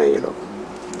के देख रहे हैं ये लोग.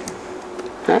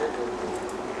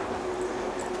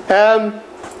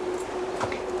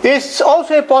 There's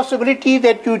also a possibility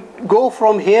that you go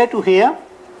from here to here.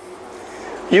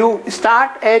 You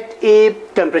start at a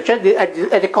temperature,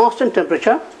 at a constant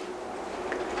temperature.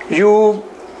 You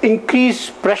increase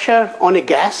pressure on a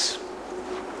gas,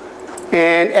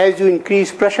 and as you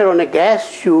increase pressure on a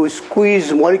gas, you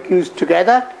squeeze molecules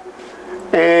together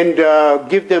and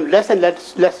give them less and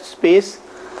less space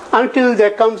until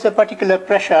there comes a particular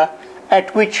pressure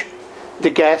at which the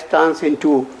gas turns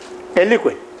into a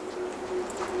liquid.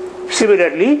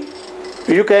 Similarly,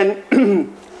 you can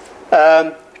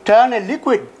turn a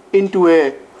liquid into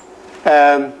a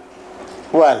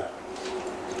well,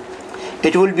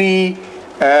 it will be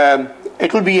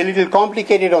a little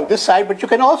complicated on this side, but you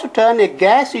can also turn a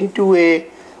gas into a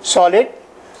solid.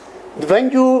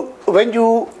 When you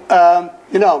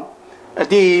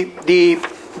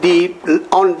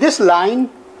on this line,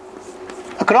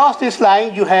 across this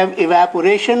line, you have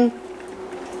evaporation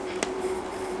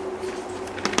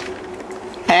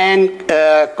and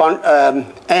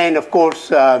of course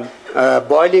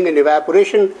boiling and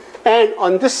evaporation, and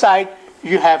on this side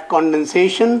you have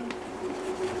condensation.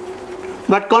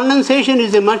 But condensation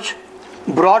is a much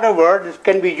broader word. It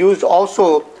can be used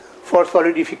also for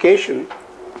solidification.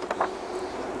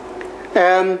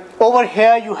 Over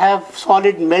here you have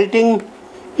solid melting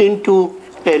into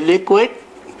a liquid,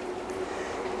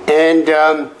 and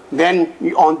then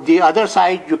on the other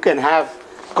side you can have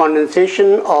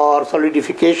condensation or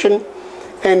solidification,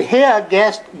 and here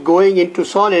gas going into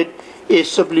solid is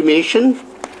sublimation,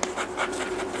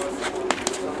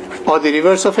 or the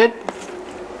reverse of it.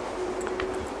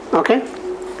 Okay,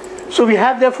 so we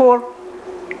have therefore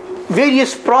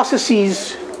various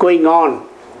processes going on: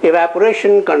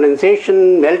 evaporation,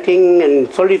 condensation, melting,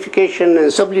 and solidification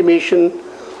and sublimation.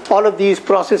 All of these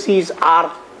processes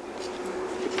are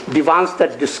the ones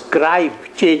that describe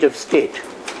change of state.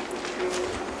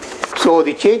 So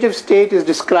the change of state is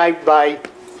described by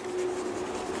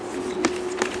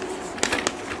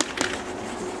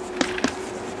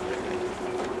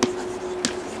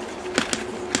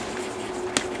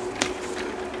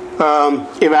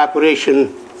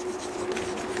evaporation,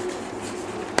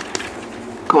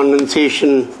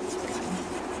 condensation,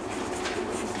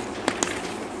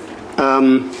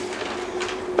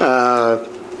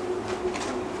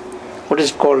 what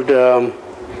is it called?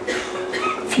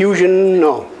 Fusion?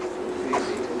 No.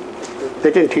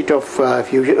 Latent heat of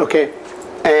fusion. Okay.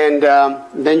 And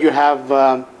then you have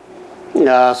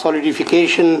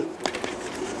solidification,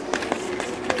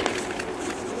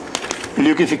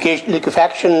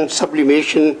 liquefaction,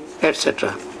 sublimation,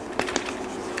 etc.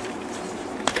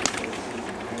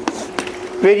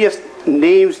 Various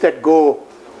names that go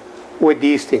with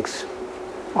these things.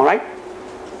 All right.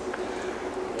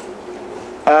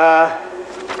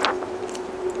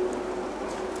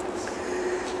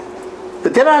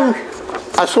 But there are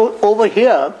also over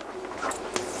here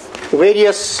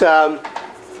various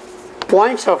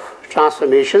points of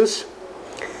transformations.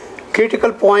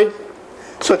 Critical point.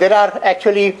 So there are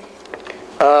actually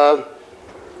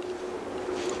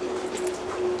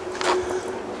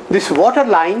this water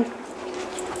line,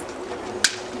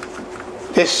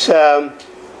 this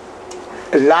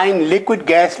line, liquid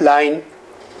gas line,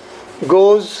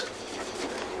 goes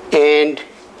and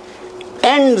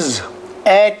ends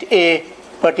at a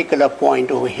particular point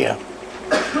over here.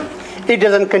 It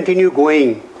doesn't continue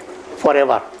going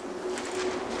forever.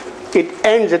 It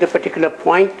ends at a particular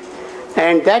point,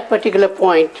 and that particular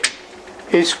point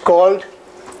is called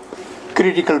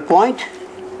critical point.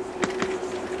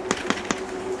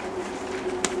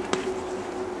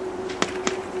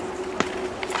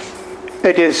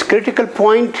 It is critical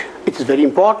point. It is very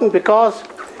important because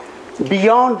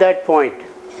beyond that point,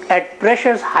 at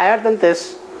pressures higher than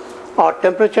this or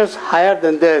temperatures higher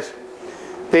than this,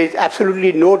 there is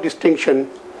absolutely no distinction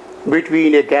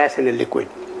between a gas and a liquid.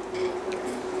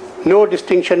 no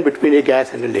distinction between a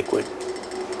gas and a liquid.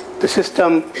 The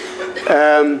system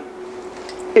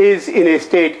is in a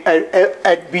state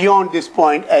at beyond this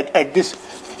point,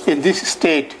 in this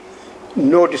state,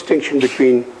 no distinction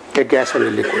between a gas and a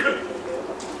liquid.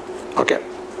 Okay.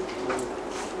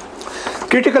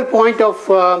 Critical point of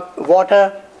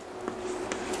water.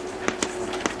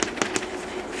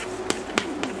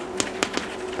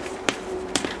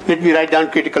 Let me write down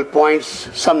critical points,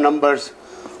 some numbers.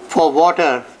 For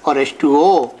water or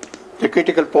H2O, the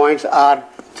critical points are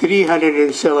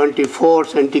 374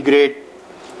 centigrade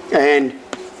and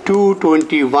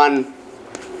 221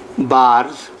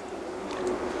 bars.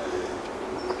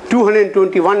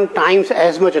 221 times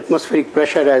as much atmospheric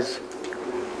pressure as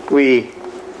we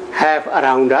have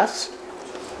around us.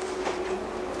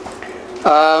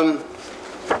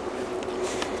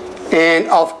 And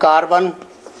of carbon,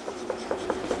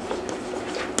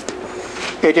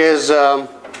 it is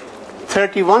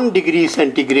 31 degrees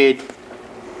centigrade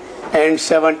and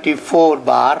 74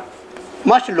 bar,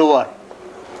 much lower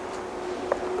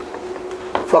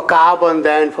for carbon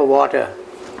than for water.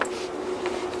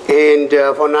 And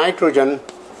for nitrogen,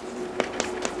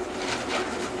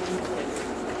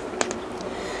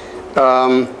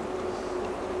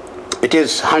 it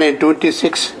is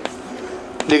 126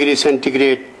 degrees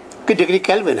centigrade, degree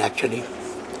Kelvin actually,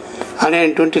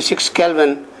 126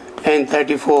 Kelvin and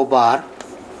 34 bar.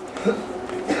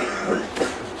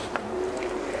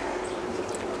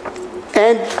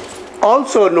 And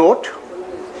also note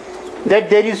that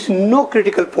there is no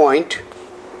critical point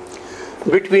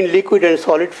between liquid and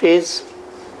solid phase,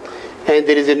 and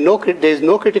there is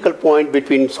no critical point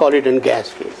between solid and gas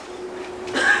phase.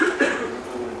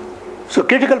 So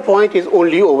critical point is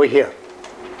only over here.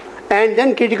 And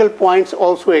then critical points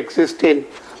also exist in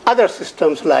other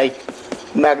systems like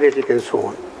magnetic and so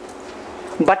on,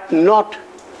 but not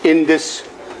in this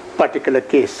particular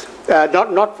case,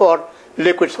 not for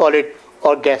liquid solid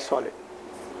or gas solid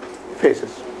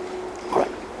phases. All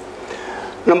right.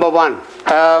 Number one.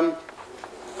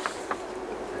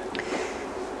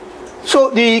 So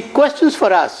the questions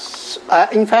for us,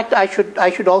 in fact, I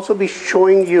should also be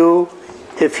showing you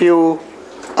a few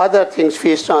other things,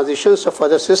 phase transitions of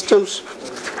other systems.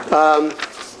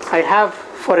 I have,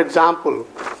 for example,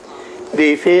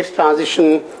 the phase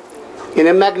transition in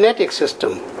a magnetic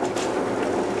system.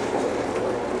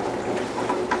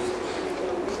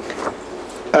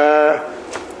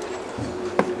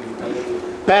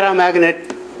 Paramagnet,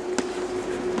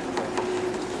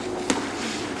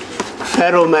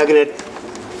 ferromagnet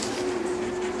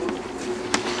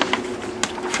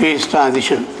phase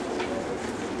transition.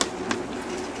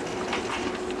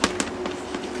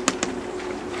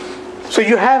 So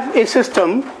you have a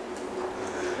system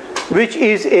which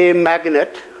is a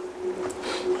magnet,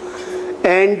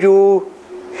 and you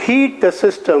heat the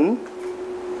system,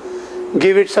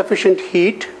 give it sufficient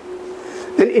heat,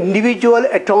 then individual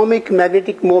atomic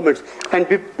magnetic moments, and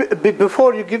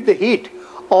before you give the heat,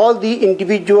 all the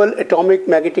individual atomic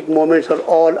magnetic moments are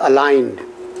all aligned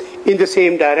in the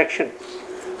same direction.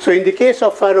 So in the case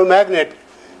of ferromagnet,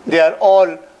 they are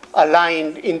all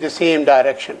aligned in the same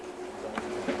direction.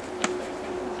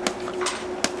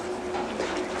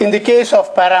 In the case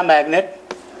of paramagnet,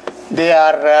 they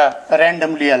are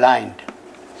randomly aligned,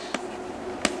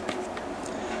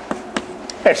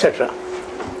 etc.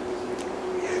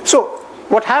 So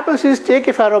what happens is, take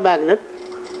a ferromagnet,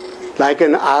 like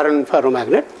an iron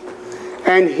ferromagnet,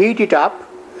 and heat it up.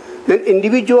 Then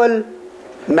individual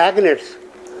magnets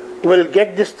will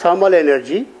get this thermal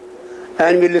energy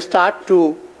and will start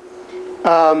to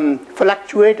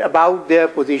fluctuate about their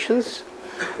positions,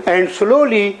 and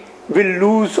slowly will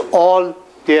lose all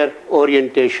their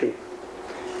orientation.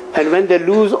 And when they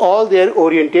lose all their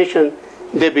orientation,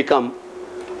 they become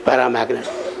paramagnet.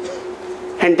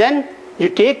 And then you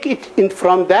take it in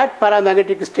from that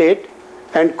paramagnetic state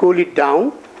and cool it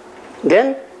down.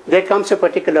 Then there comes a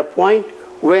particular point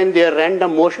when their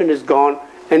random motion is gone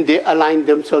and they align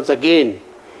themselves again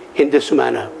in this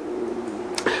manner.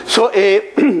 So a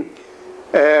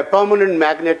permanent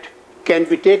magnet can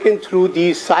be taken through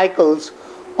these cycles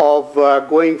of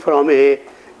going from a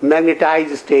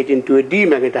magnetized state into a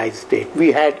demagnetized state.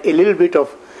 We had a little bit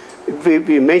of,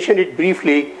 we mentioned it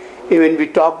briefly when we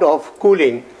talked of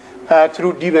cooling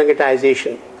through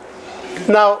demagnetization.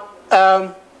 Now,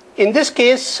 in this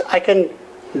case, I can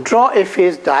draw a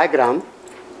phase diagram.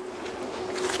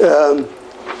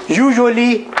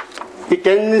 Usually, the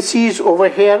tendencies over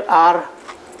here are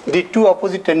the two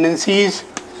opposite tendencies.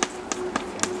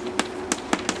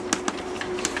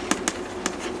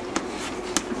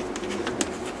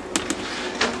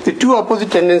 The two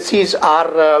opposite tendencies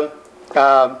are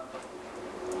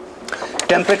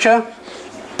temperature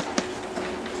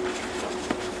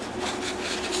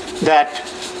that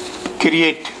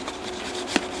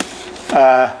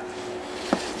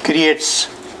creates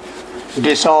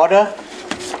disorder,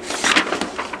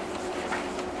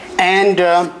 and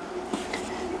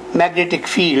magnetic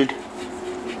field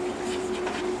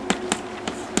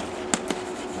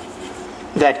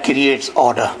that creates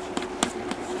order.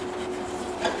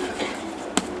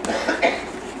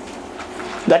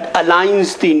 That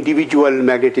aligns the individual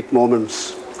magnetic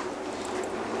moments.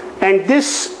 And this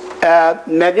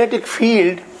magnetic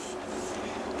field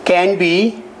can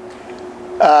be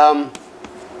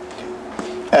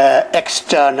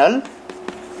external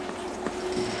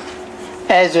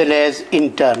as well as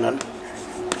internal.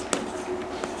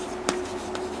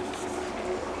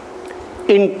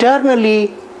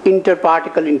 Internally,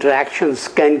 interparticle interactions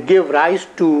can give rise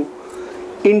to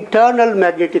internal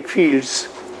magnetic fields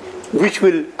which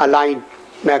will align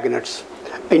magnets,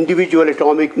 individual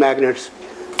atomic magnets,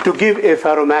 to give a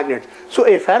ferromagnet. So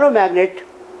a ferromagnet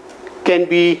can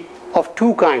be of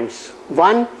two kinds.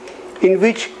 One in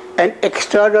which an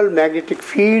external magnetic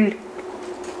field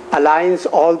aligns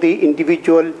all the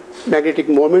individual magnetic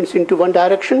moments into one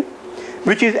direction,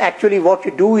 which is actually what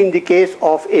you do in the case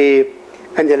of an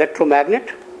electromagnet.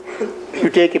 You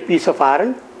take a piece of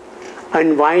iron,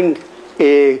 unwind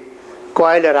a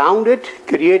coil around it,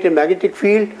 create a magnetic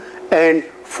field, and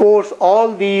force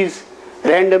all these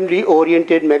randomly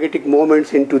oriented magnetic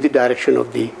moments into the direction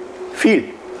of the field.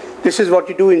 This is what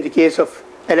you do in the case of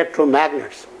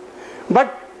electromagnets.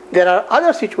 But there are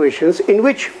other situations in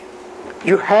which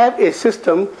you have a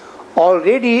system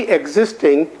already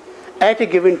existing at a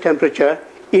given temperature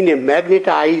in a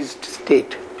magnetized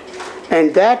state.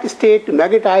 And that state,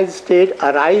 magnetized state,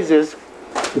 arises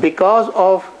because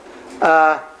of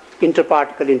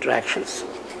interparticle interactions.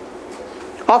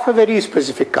 Of a very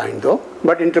specific kind though,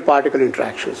 but interparticle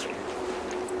interactions.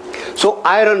 So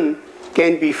iron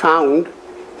can be found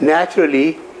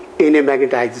naturally in a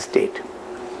magnetized state.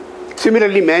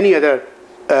 Similarly, many other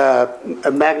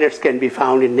magnets can be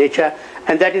found in nature,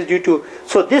 and that is due to,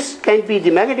 so this can be,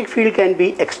 the magnetic field can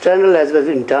be external as well as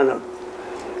internal.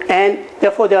 And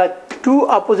therefore there are two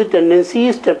opposite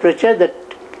tendencies: temperature that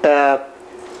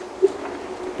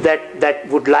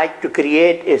would like to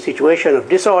create a situation of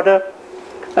disorder,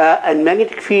 and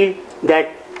magnetic field that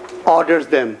orders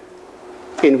them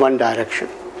in one direction.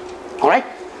 All right,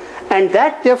 and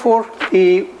that therefore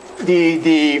the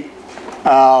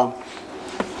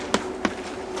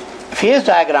phase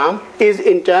diagram is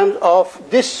in terms of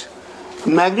this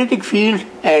magnetic field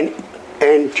and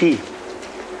T.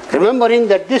 Remembering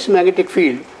that this magnetic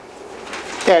field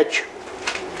H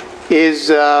is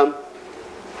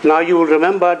now you will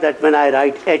remember that when I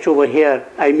write H over here,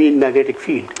 I mean magnetic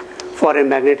field for a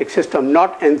magnetic system,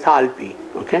 not enthalpy.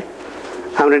 Okay,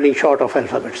 I'm running short of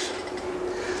alphabets.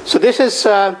 So this is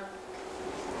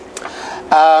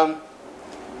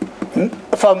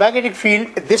for magnetic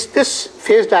field. This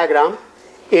phase diagram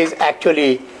is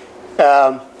actually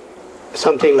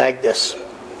something like this.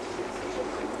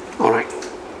 All right,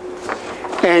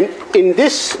 and in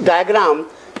this diagram,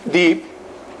 the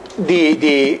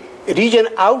region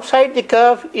outside the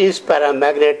curve is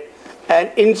paramagnet,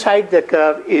 and inside the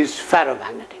curve is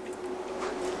ferromagnetic.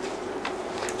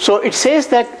 So it says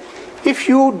that if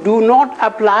you do not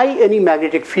apply any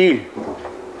magnetic field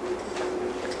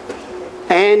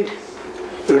and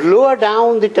lower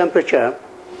down the temperature,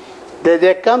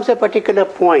 there comes a particular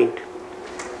point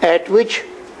at which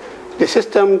the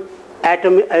system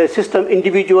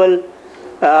individual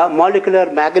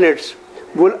molecular magnets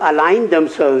will align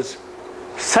themselves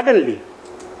suddenly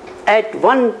at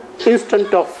one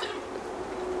instant of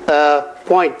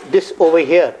point, this over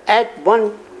here, at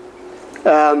one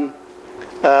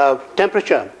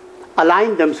temperature,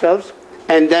 align themselves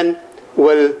and then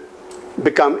will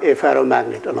become a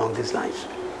ferromagnet along these lines.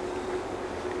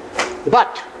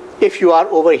 But if you are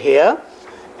over here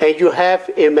and you have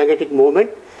a magnetic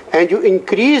moment and you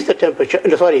increase the temperature,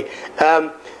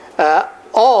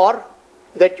 or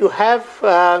that you have,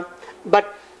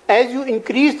 but as you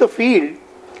increase the field,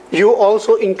 you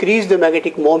also increase the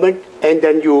magnetic moment, and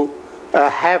then you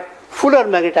have fuller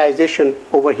magnetization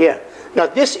over here. Now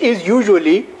this is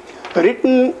usually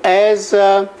written as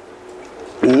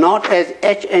not as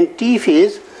H and T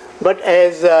phase, but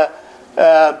as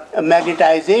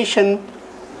magnetization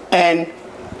and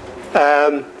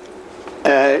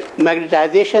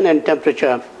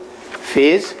temperature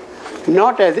phase,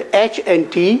 not as H and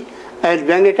T. And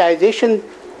magnetization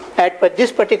at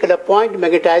this particular point,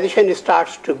 magnetization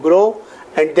starts to grow,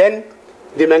 and then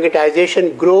the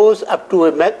magnetization grows up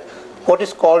to what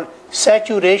is called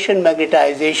saturation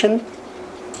magnetization,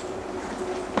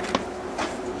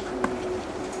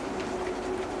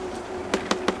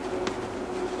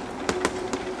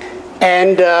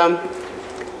 and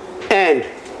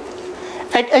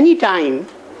at any time,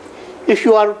 if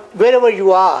you are wherever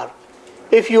you are,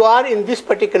 if you are in this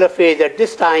particular phase at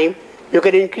this time, you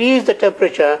can increase the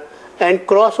temperature and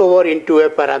cross over into a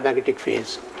paramagnetic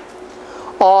phase.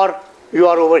 Or you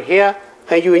are over here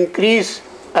and you increase,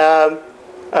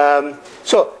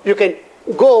 so you can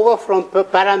go over from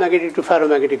paramagnetic to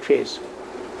ferromagnetic phase.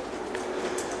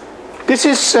 This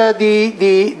is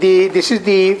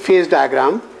the phase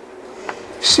diagram.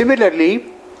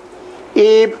 Similarly,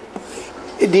 an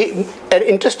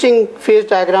interesting phase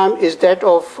diagram is that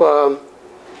of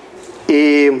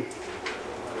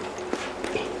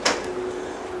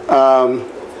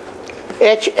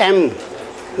HM,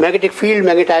 magnetic field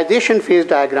magnetization phase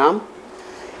diagram.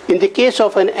 In the case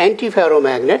of an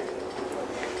antiferromagnet,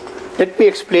 let me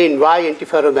explain why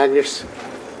antiferromagnets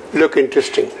look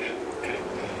interesting.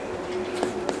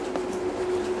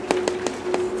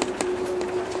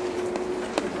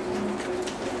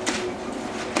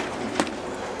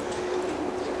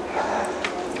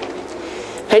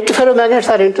 Antiferromagnets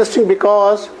are interesting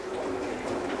because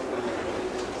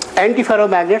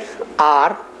antiferromagnets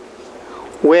are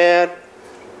where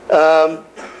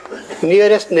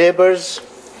nearest neighbors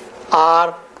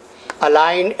are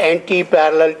aligned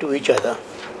anti-parallel to each other.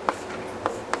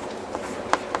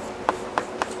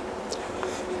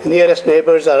 Nearest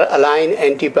neighbors are aligned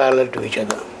anti-parallel to each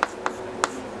other.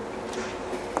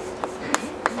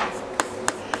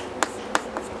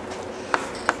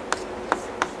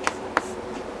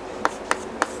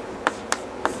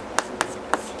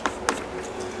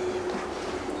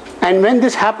 And when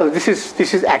this happens,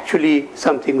 this is actually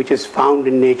something which is found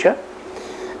in nature,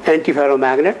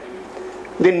 antiferromagnet.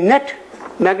 The net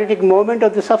magnetic moment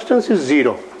of the substance is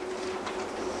 0.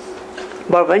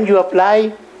 But when you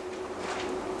apply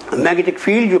a magnetic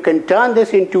field, you can turn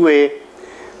this into a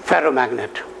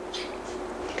ferromagnet.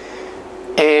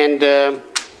 And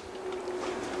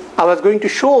I was going to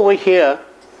show over here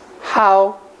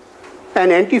how an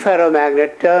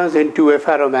antiferromagnet turns into a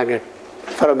ferromagnet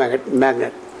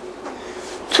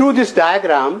through this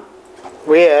diagram,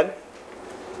 where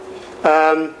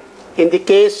in the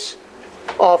case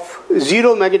of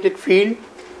 0 magnetic field,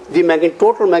 the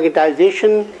total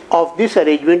magnetization of this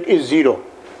arrangement is 0.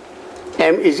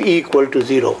 M is equal to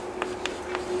 0.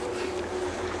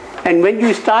 And when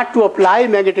you start to apply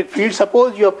magnetic field,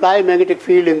 suppose you apply magnetic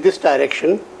field in this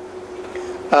direction,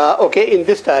 in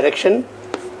this direction,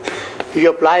 you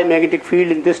apply magnetic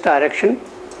field in this direction,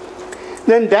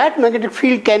 then that magnetic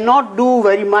field cannot do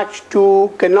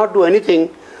anything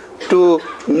to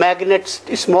magnets,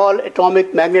 small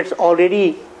atomic magnets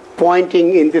already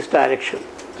pointing in this direction.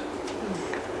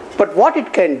 But what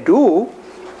it can do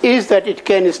is that it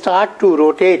can start to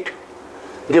rotate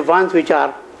the ones which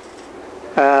are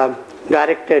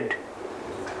directed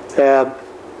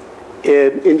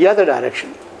in the other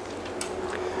direction.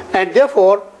 And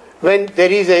therefore, when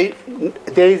there is a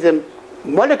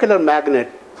molecular magnet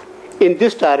in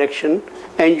this direction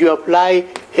and you apply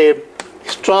a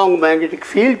strong magnetic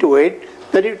field to it,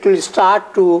 then it will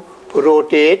start to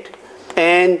rotate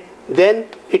and then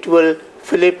it will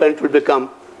flip and it will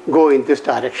go in this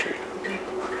direction.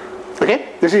 Okay,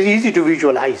 this is easy to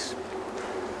visualize.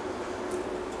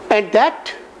 And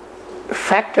that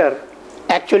factor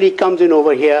actually comes in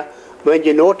over here when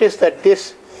you notice that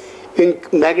this in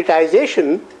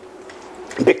magnetization,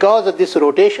 because of this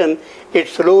rotation, it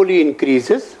slowly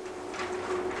increases.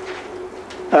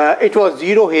 It was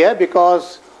 0 here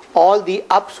because all the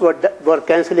ups were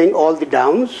cancelling all the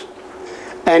downs,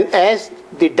 and as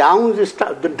the down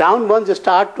ones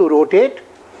start to rotate,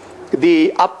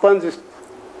 the up ones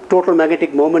total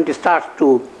magnetic moment starts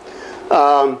to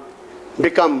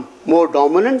become more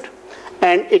dominant,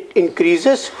 and it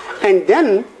increases, and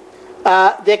then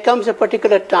there comes a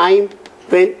particular time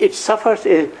when it suffers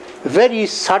a very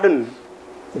sudden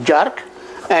jerk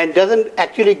and doesn't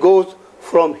actually goes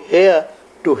from here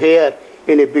to here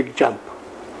in a big jump.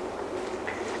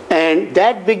 And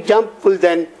that big jump will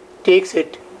then takes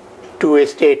it to a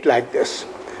state like this.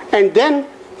 And then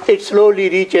it slowly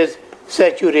reaches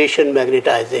saturation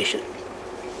magnetization.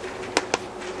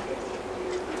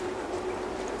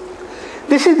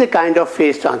 This is the kind of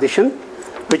phase transition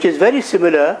which is very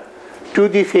similar to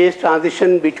the phase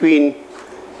transition between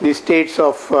the states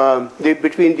of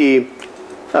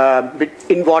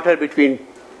in water between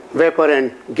vapor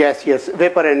and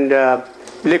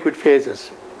liquid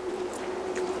phases.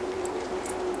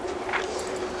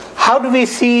 How do we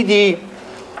see the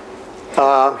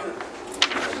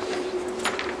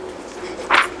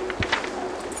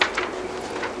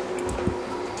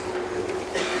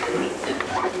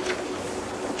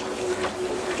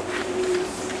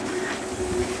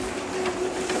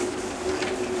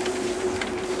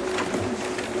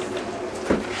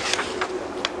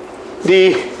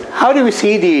how do we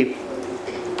see the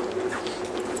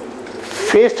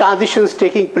phase transitions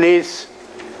taking place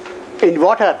in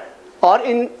water or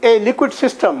in a liquid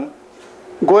system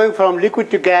going from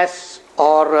liquid to gas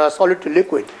or solid to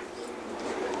liquid?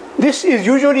 This is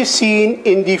usually seen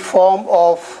in the form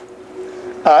of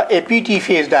a PT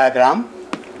phase diagram,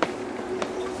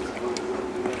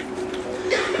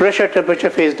 pressure temperature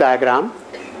phase diagram,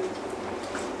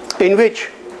 in which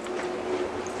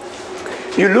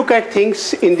you look at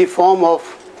things in the form of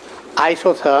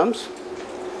isotherms,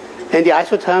 and the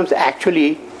isotherms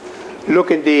actually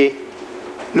look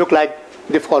like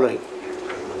the following.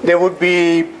 There would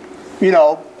be,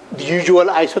 the usual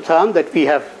isotherm that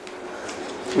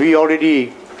we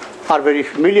already are very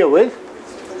familiar with,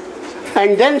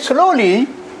 and then slowly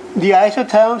the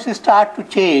isotherms start to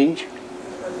change,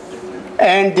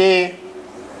 and they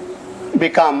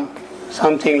become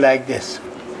something like this.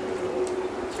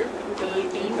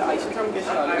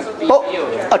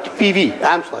 PV,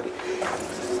 I'm sorry.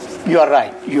 You are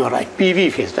right,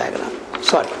 PV phase diagram.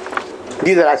 Sorry.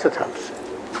 These are isotherms.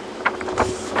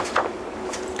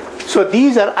 So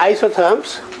these are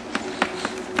isotherms.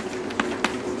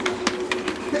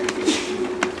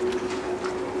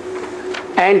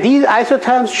 And these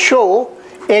isotherms show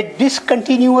a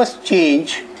discontinuous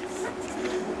change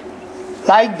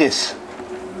like this.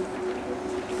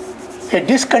 A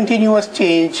discontinuous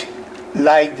change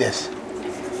like this.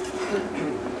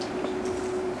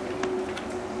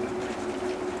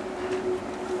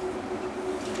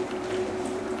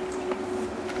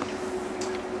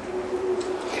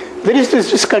 There is this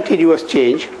discontinuous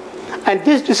change, and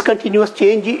this discontinuous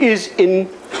change is in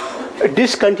a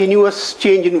discontinuous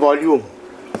change in volume.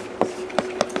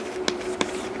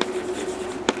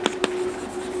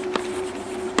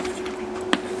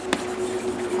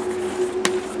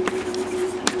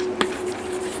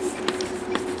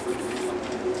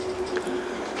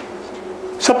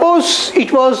 Suppose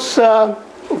it was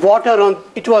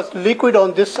it was liquid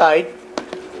on this side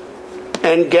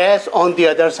and gas on the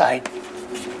other side.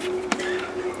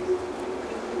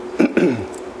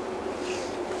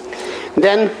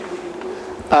 Then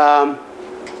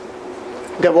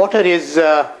the water is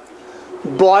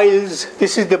boils.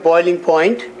 This is the boiling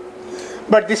point,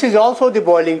 but this is also the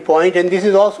boiling point, and this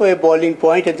is also a boiling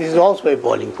point, and this is also a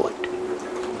boiling point.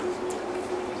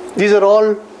 These are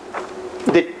all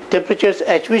the temperatures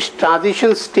at which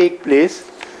transitions take place.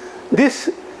 These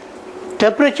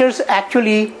temperatures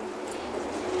actually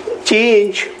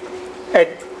change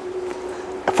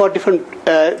for different.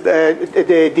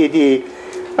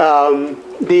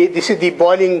 This is the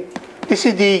boiling. This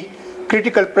is the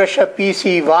critical pressure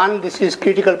PC1. This is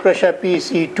critical pressure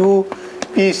PC2,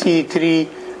 PC3,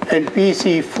 and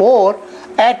PC4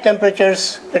 at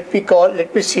temperatures that we call.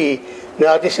 Let me see.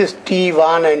 Now this is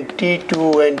T1 and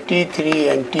T2 and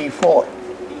T3 and T4.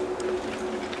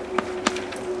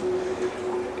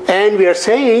 And we are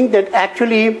saying that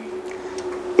actually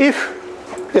if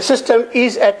the system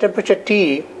is at temperature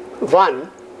T1,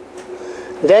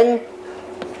 then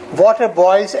water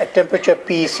boils at temperature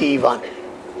PC1.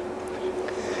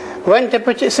 When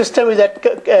temperature system is at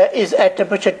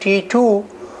temperature T2,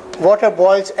 water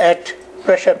boils at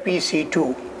pressure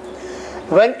PC2.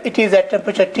 When it is at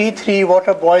temperature T3,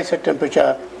 water boils at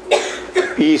temperature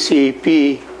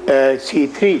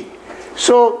C3.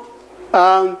 So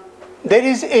there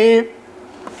is a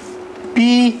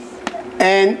P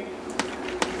and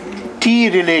T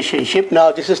relationship.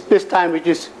 Now this time it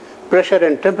is pressure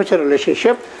and temperature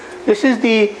relationship. This is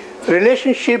the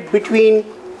relationship between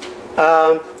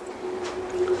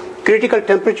critical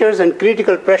temperatures and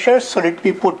critical pressures. So let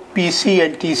me put PC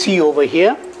and TC over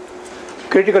here.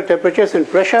 Critical temperatures and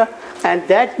pressure, and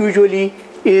that usually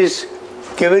is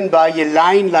given by a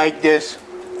line like this,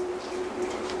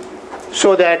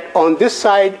 so that on this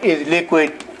side is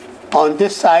liquid, on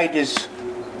this side is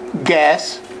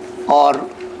gas or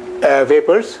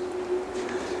vapors,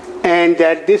 and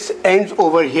that this ends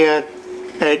over here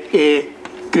at a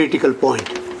critical point.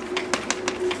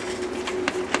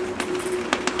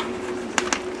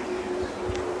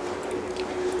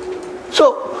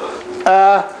 So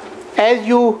as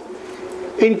you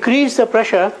increase the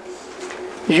pressure,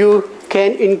 you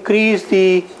can increase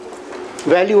the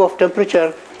value of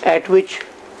temperature at which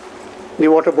the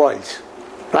water boils,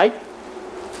 right?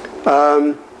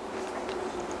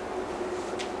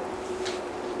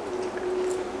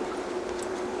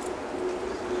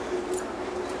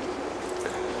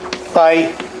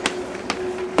 By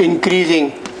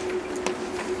increasing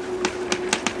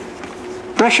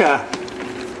pressure,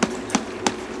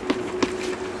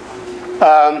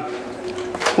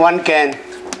 one can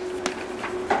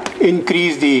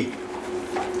increase the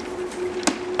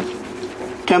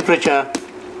temperature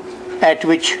at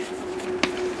which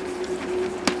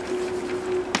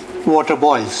water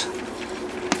boils.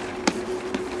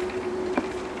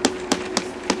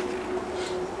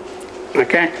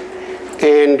 Okay,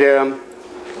 and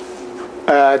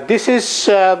this is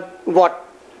what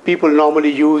people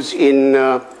normally use in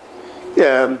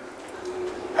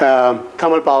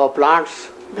thermal power plants,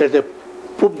 where they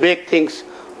make things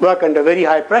work under very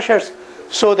high pressures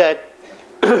so that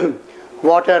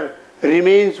water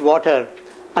remains water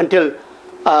until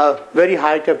very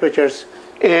high temperatures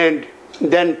and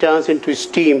then turns into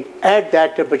steam at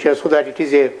that temperature so that it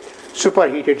is a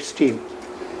superheated steam.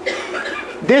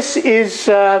 This is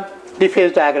the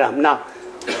phase diagram. Now,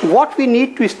 what we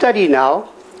need to study now,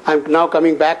 I'm now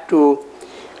coming back to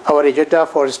our agenda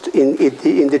for in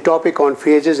the topic on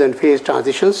phases and phase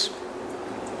transitions.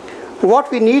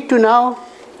 What we need to now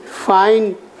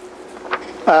find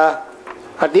are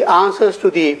the answers to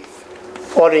the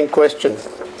following question.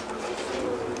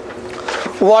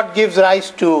 What gives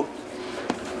rise to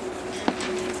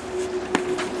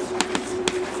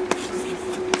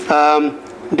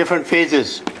different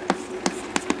phases?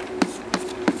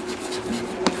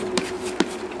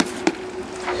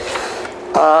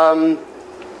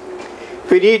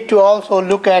 We need to also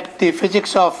look at the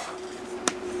physics of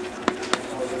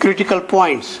critical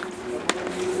points.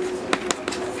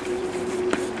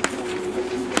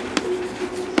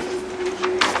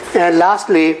 And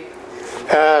lastly,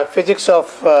 physics of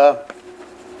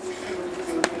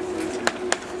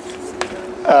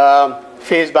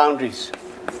phase boundaries.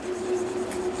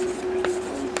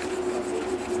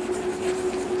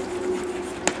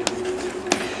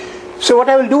 So what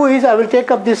I will do is I will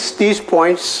take up these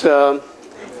points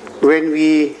when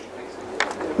we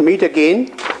meet again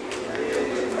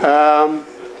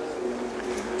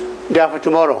day after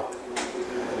tomorrow.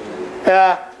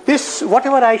 This,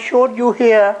 whatever I showed you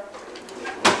here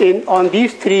on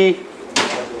these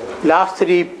last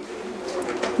three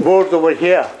boards over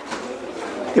here,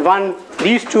 the one,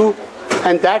 these two,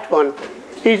 and that one,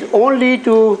 is only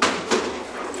to,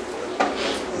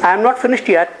 I am not finished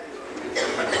yet,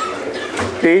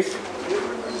 please,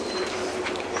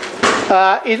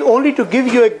 is only to give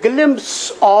you a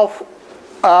glimpse of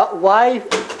why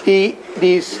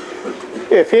these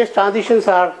phase transitions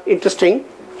are interesting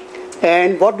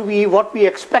and what we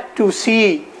expect to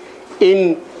see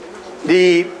in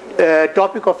the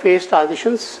topic of phase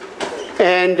transitions,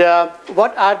 and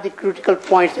what are the critical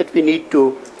points that we need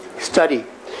to study.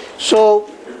 So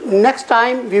next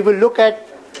time we will look at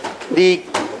the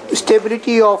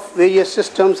stability of various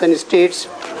systems and states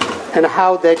and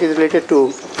how that is related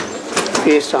to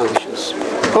phase transitions.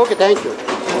 Okay, thank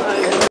you.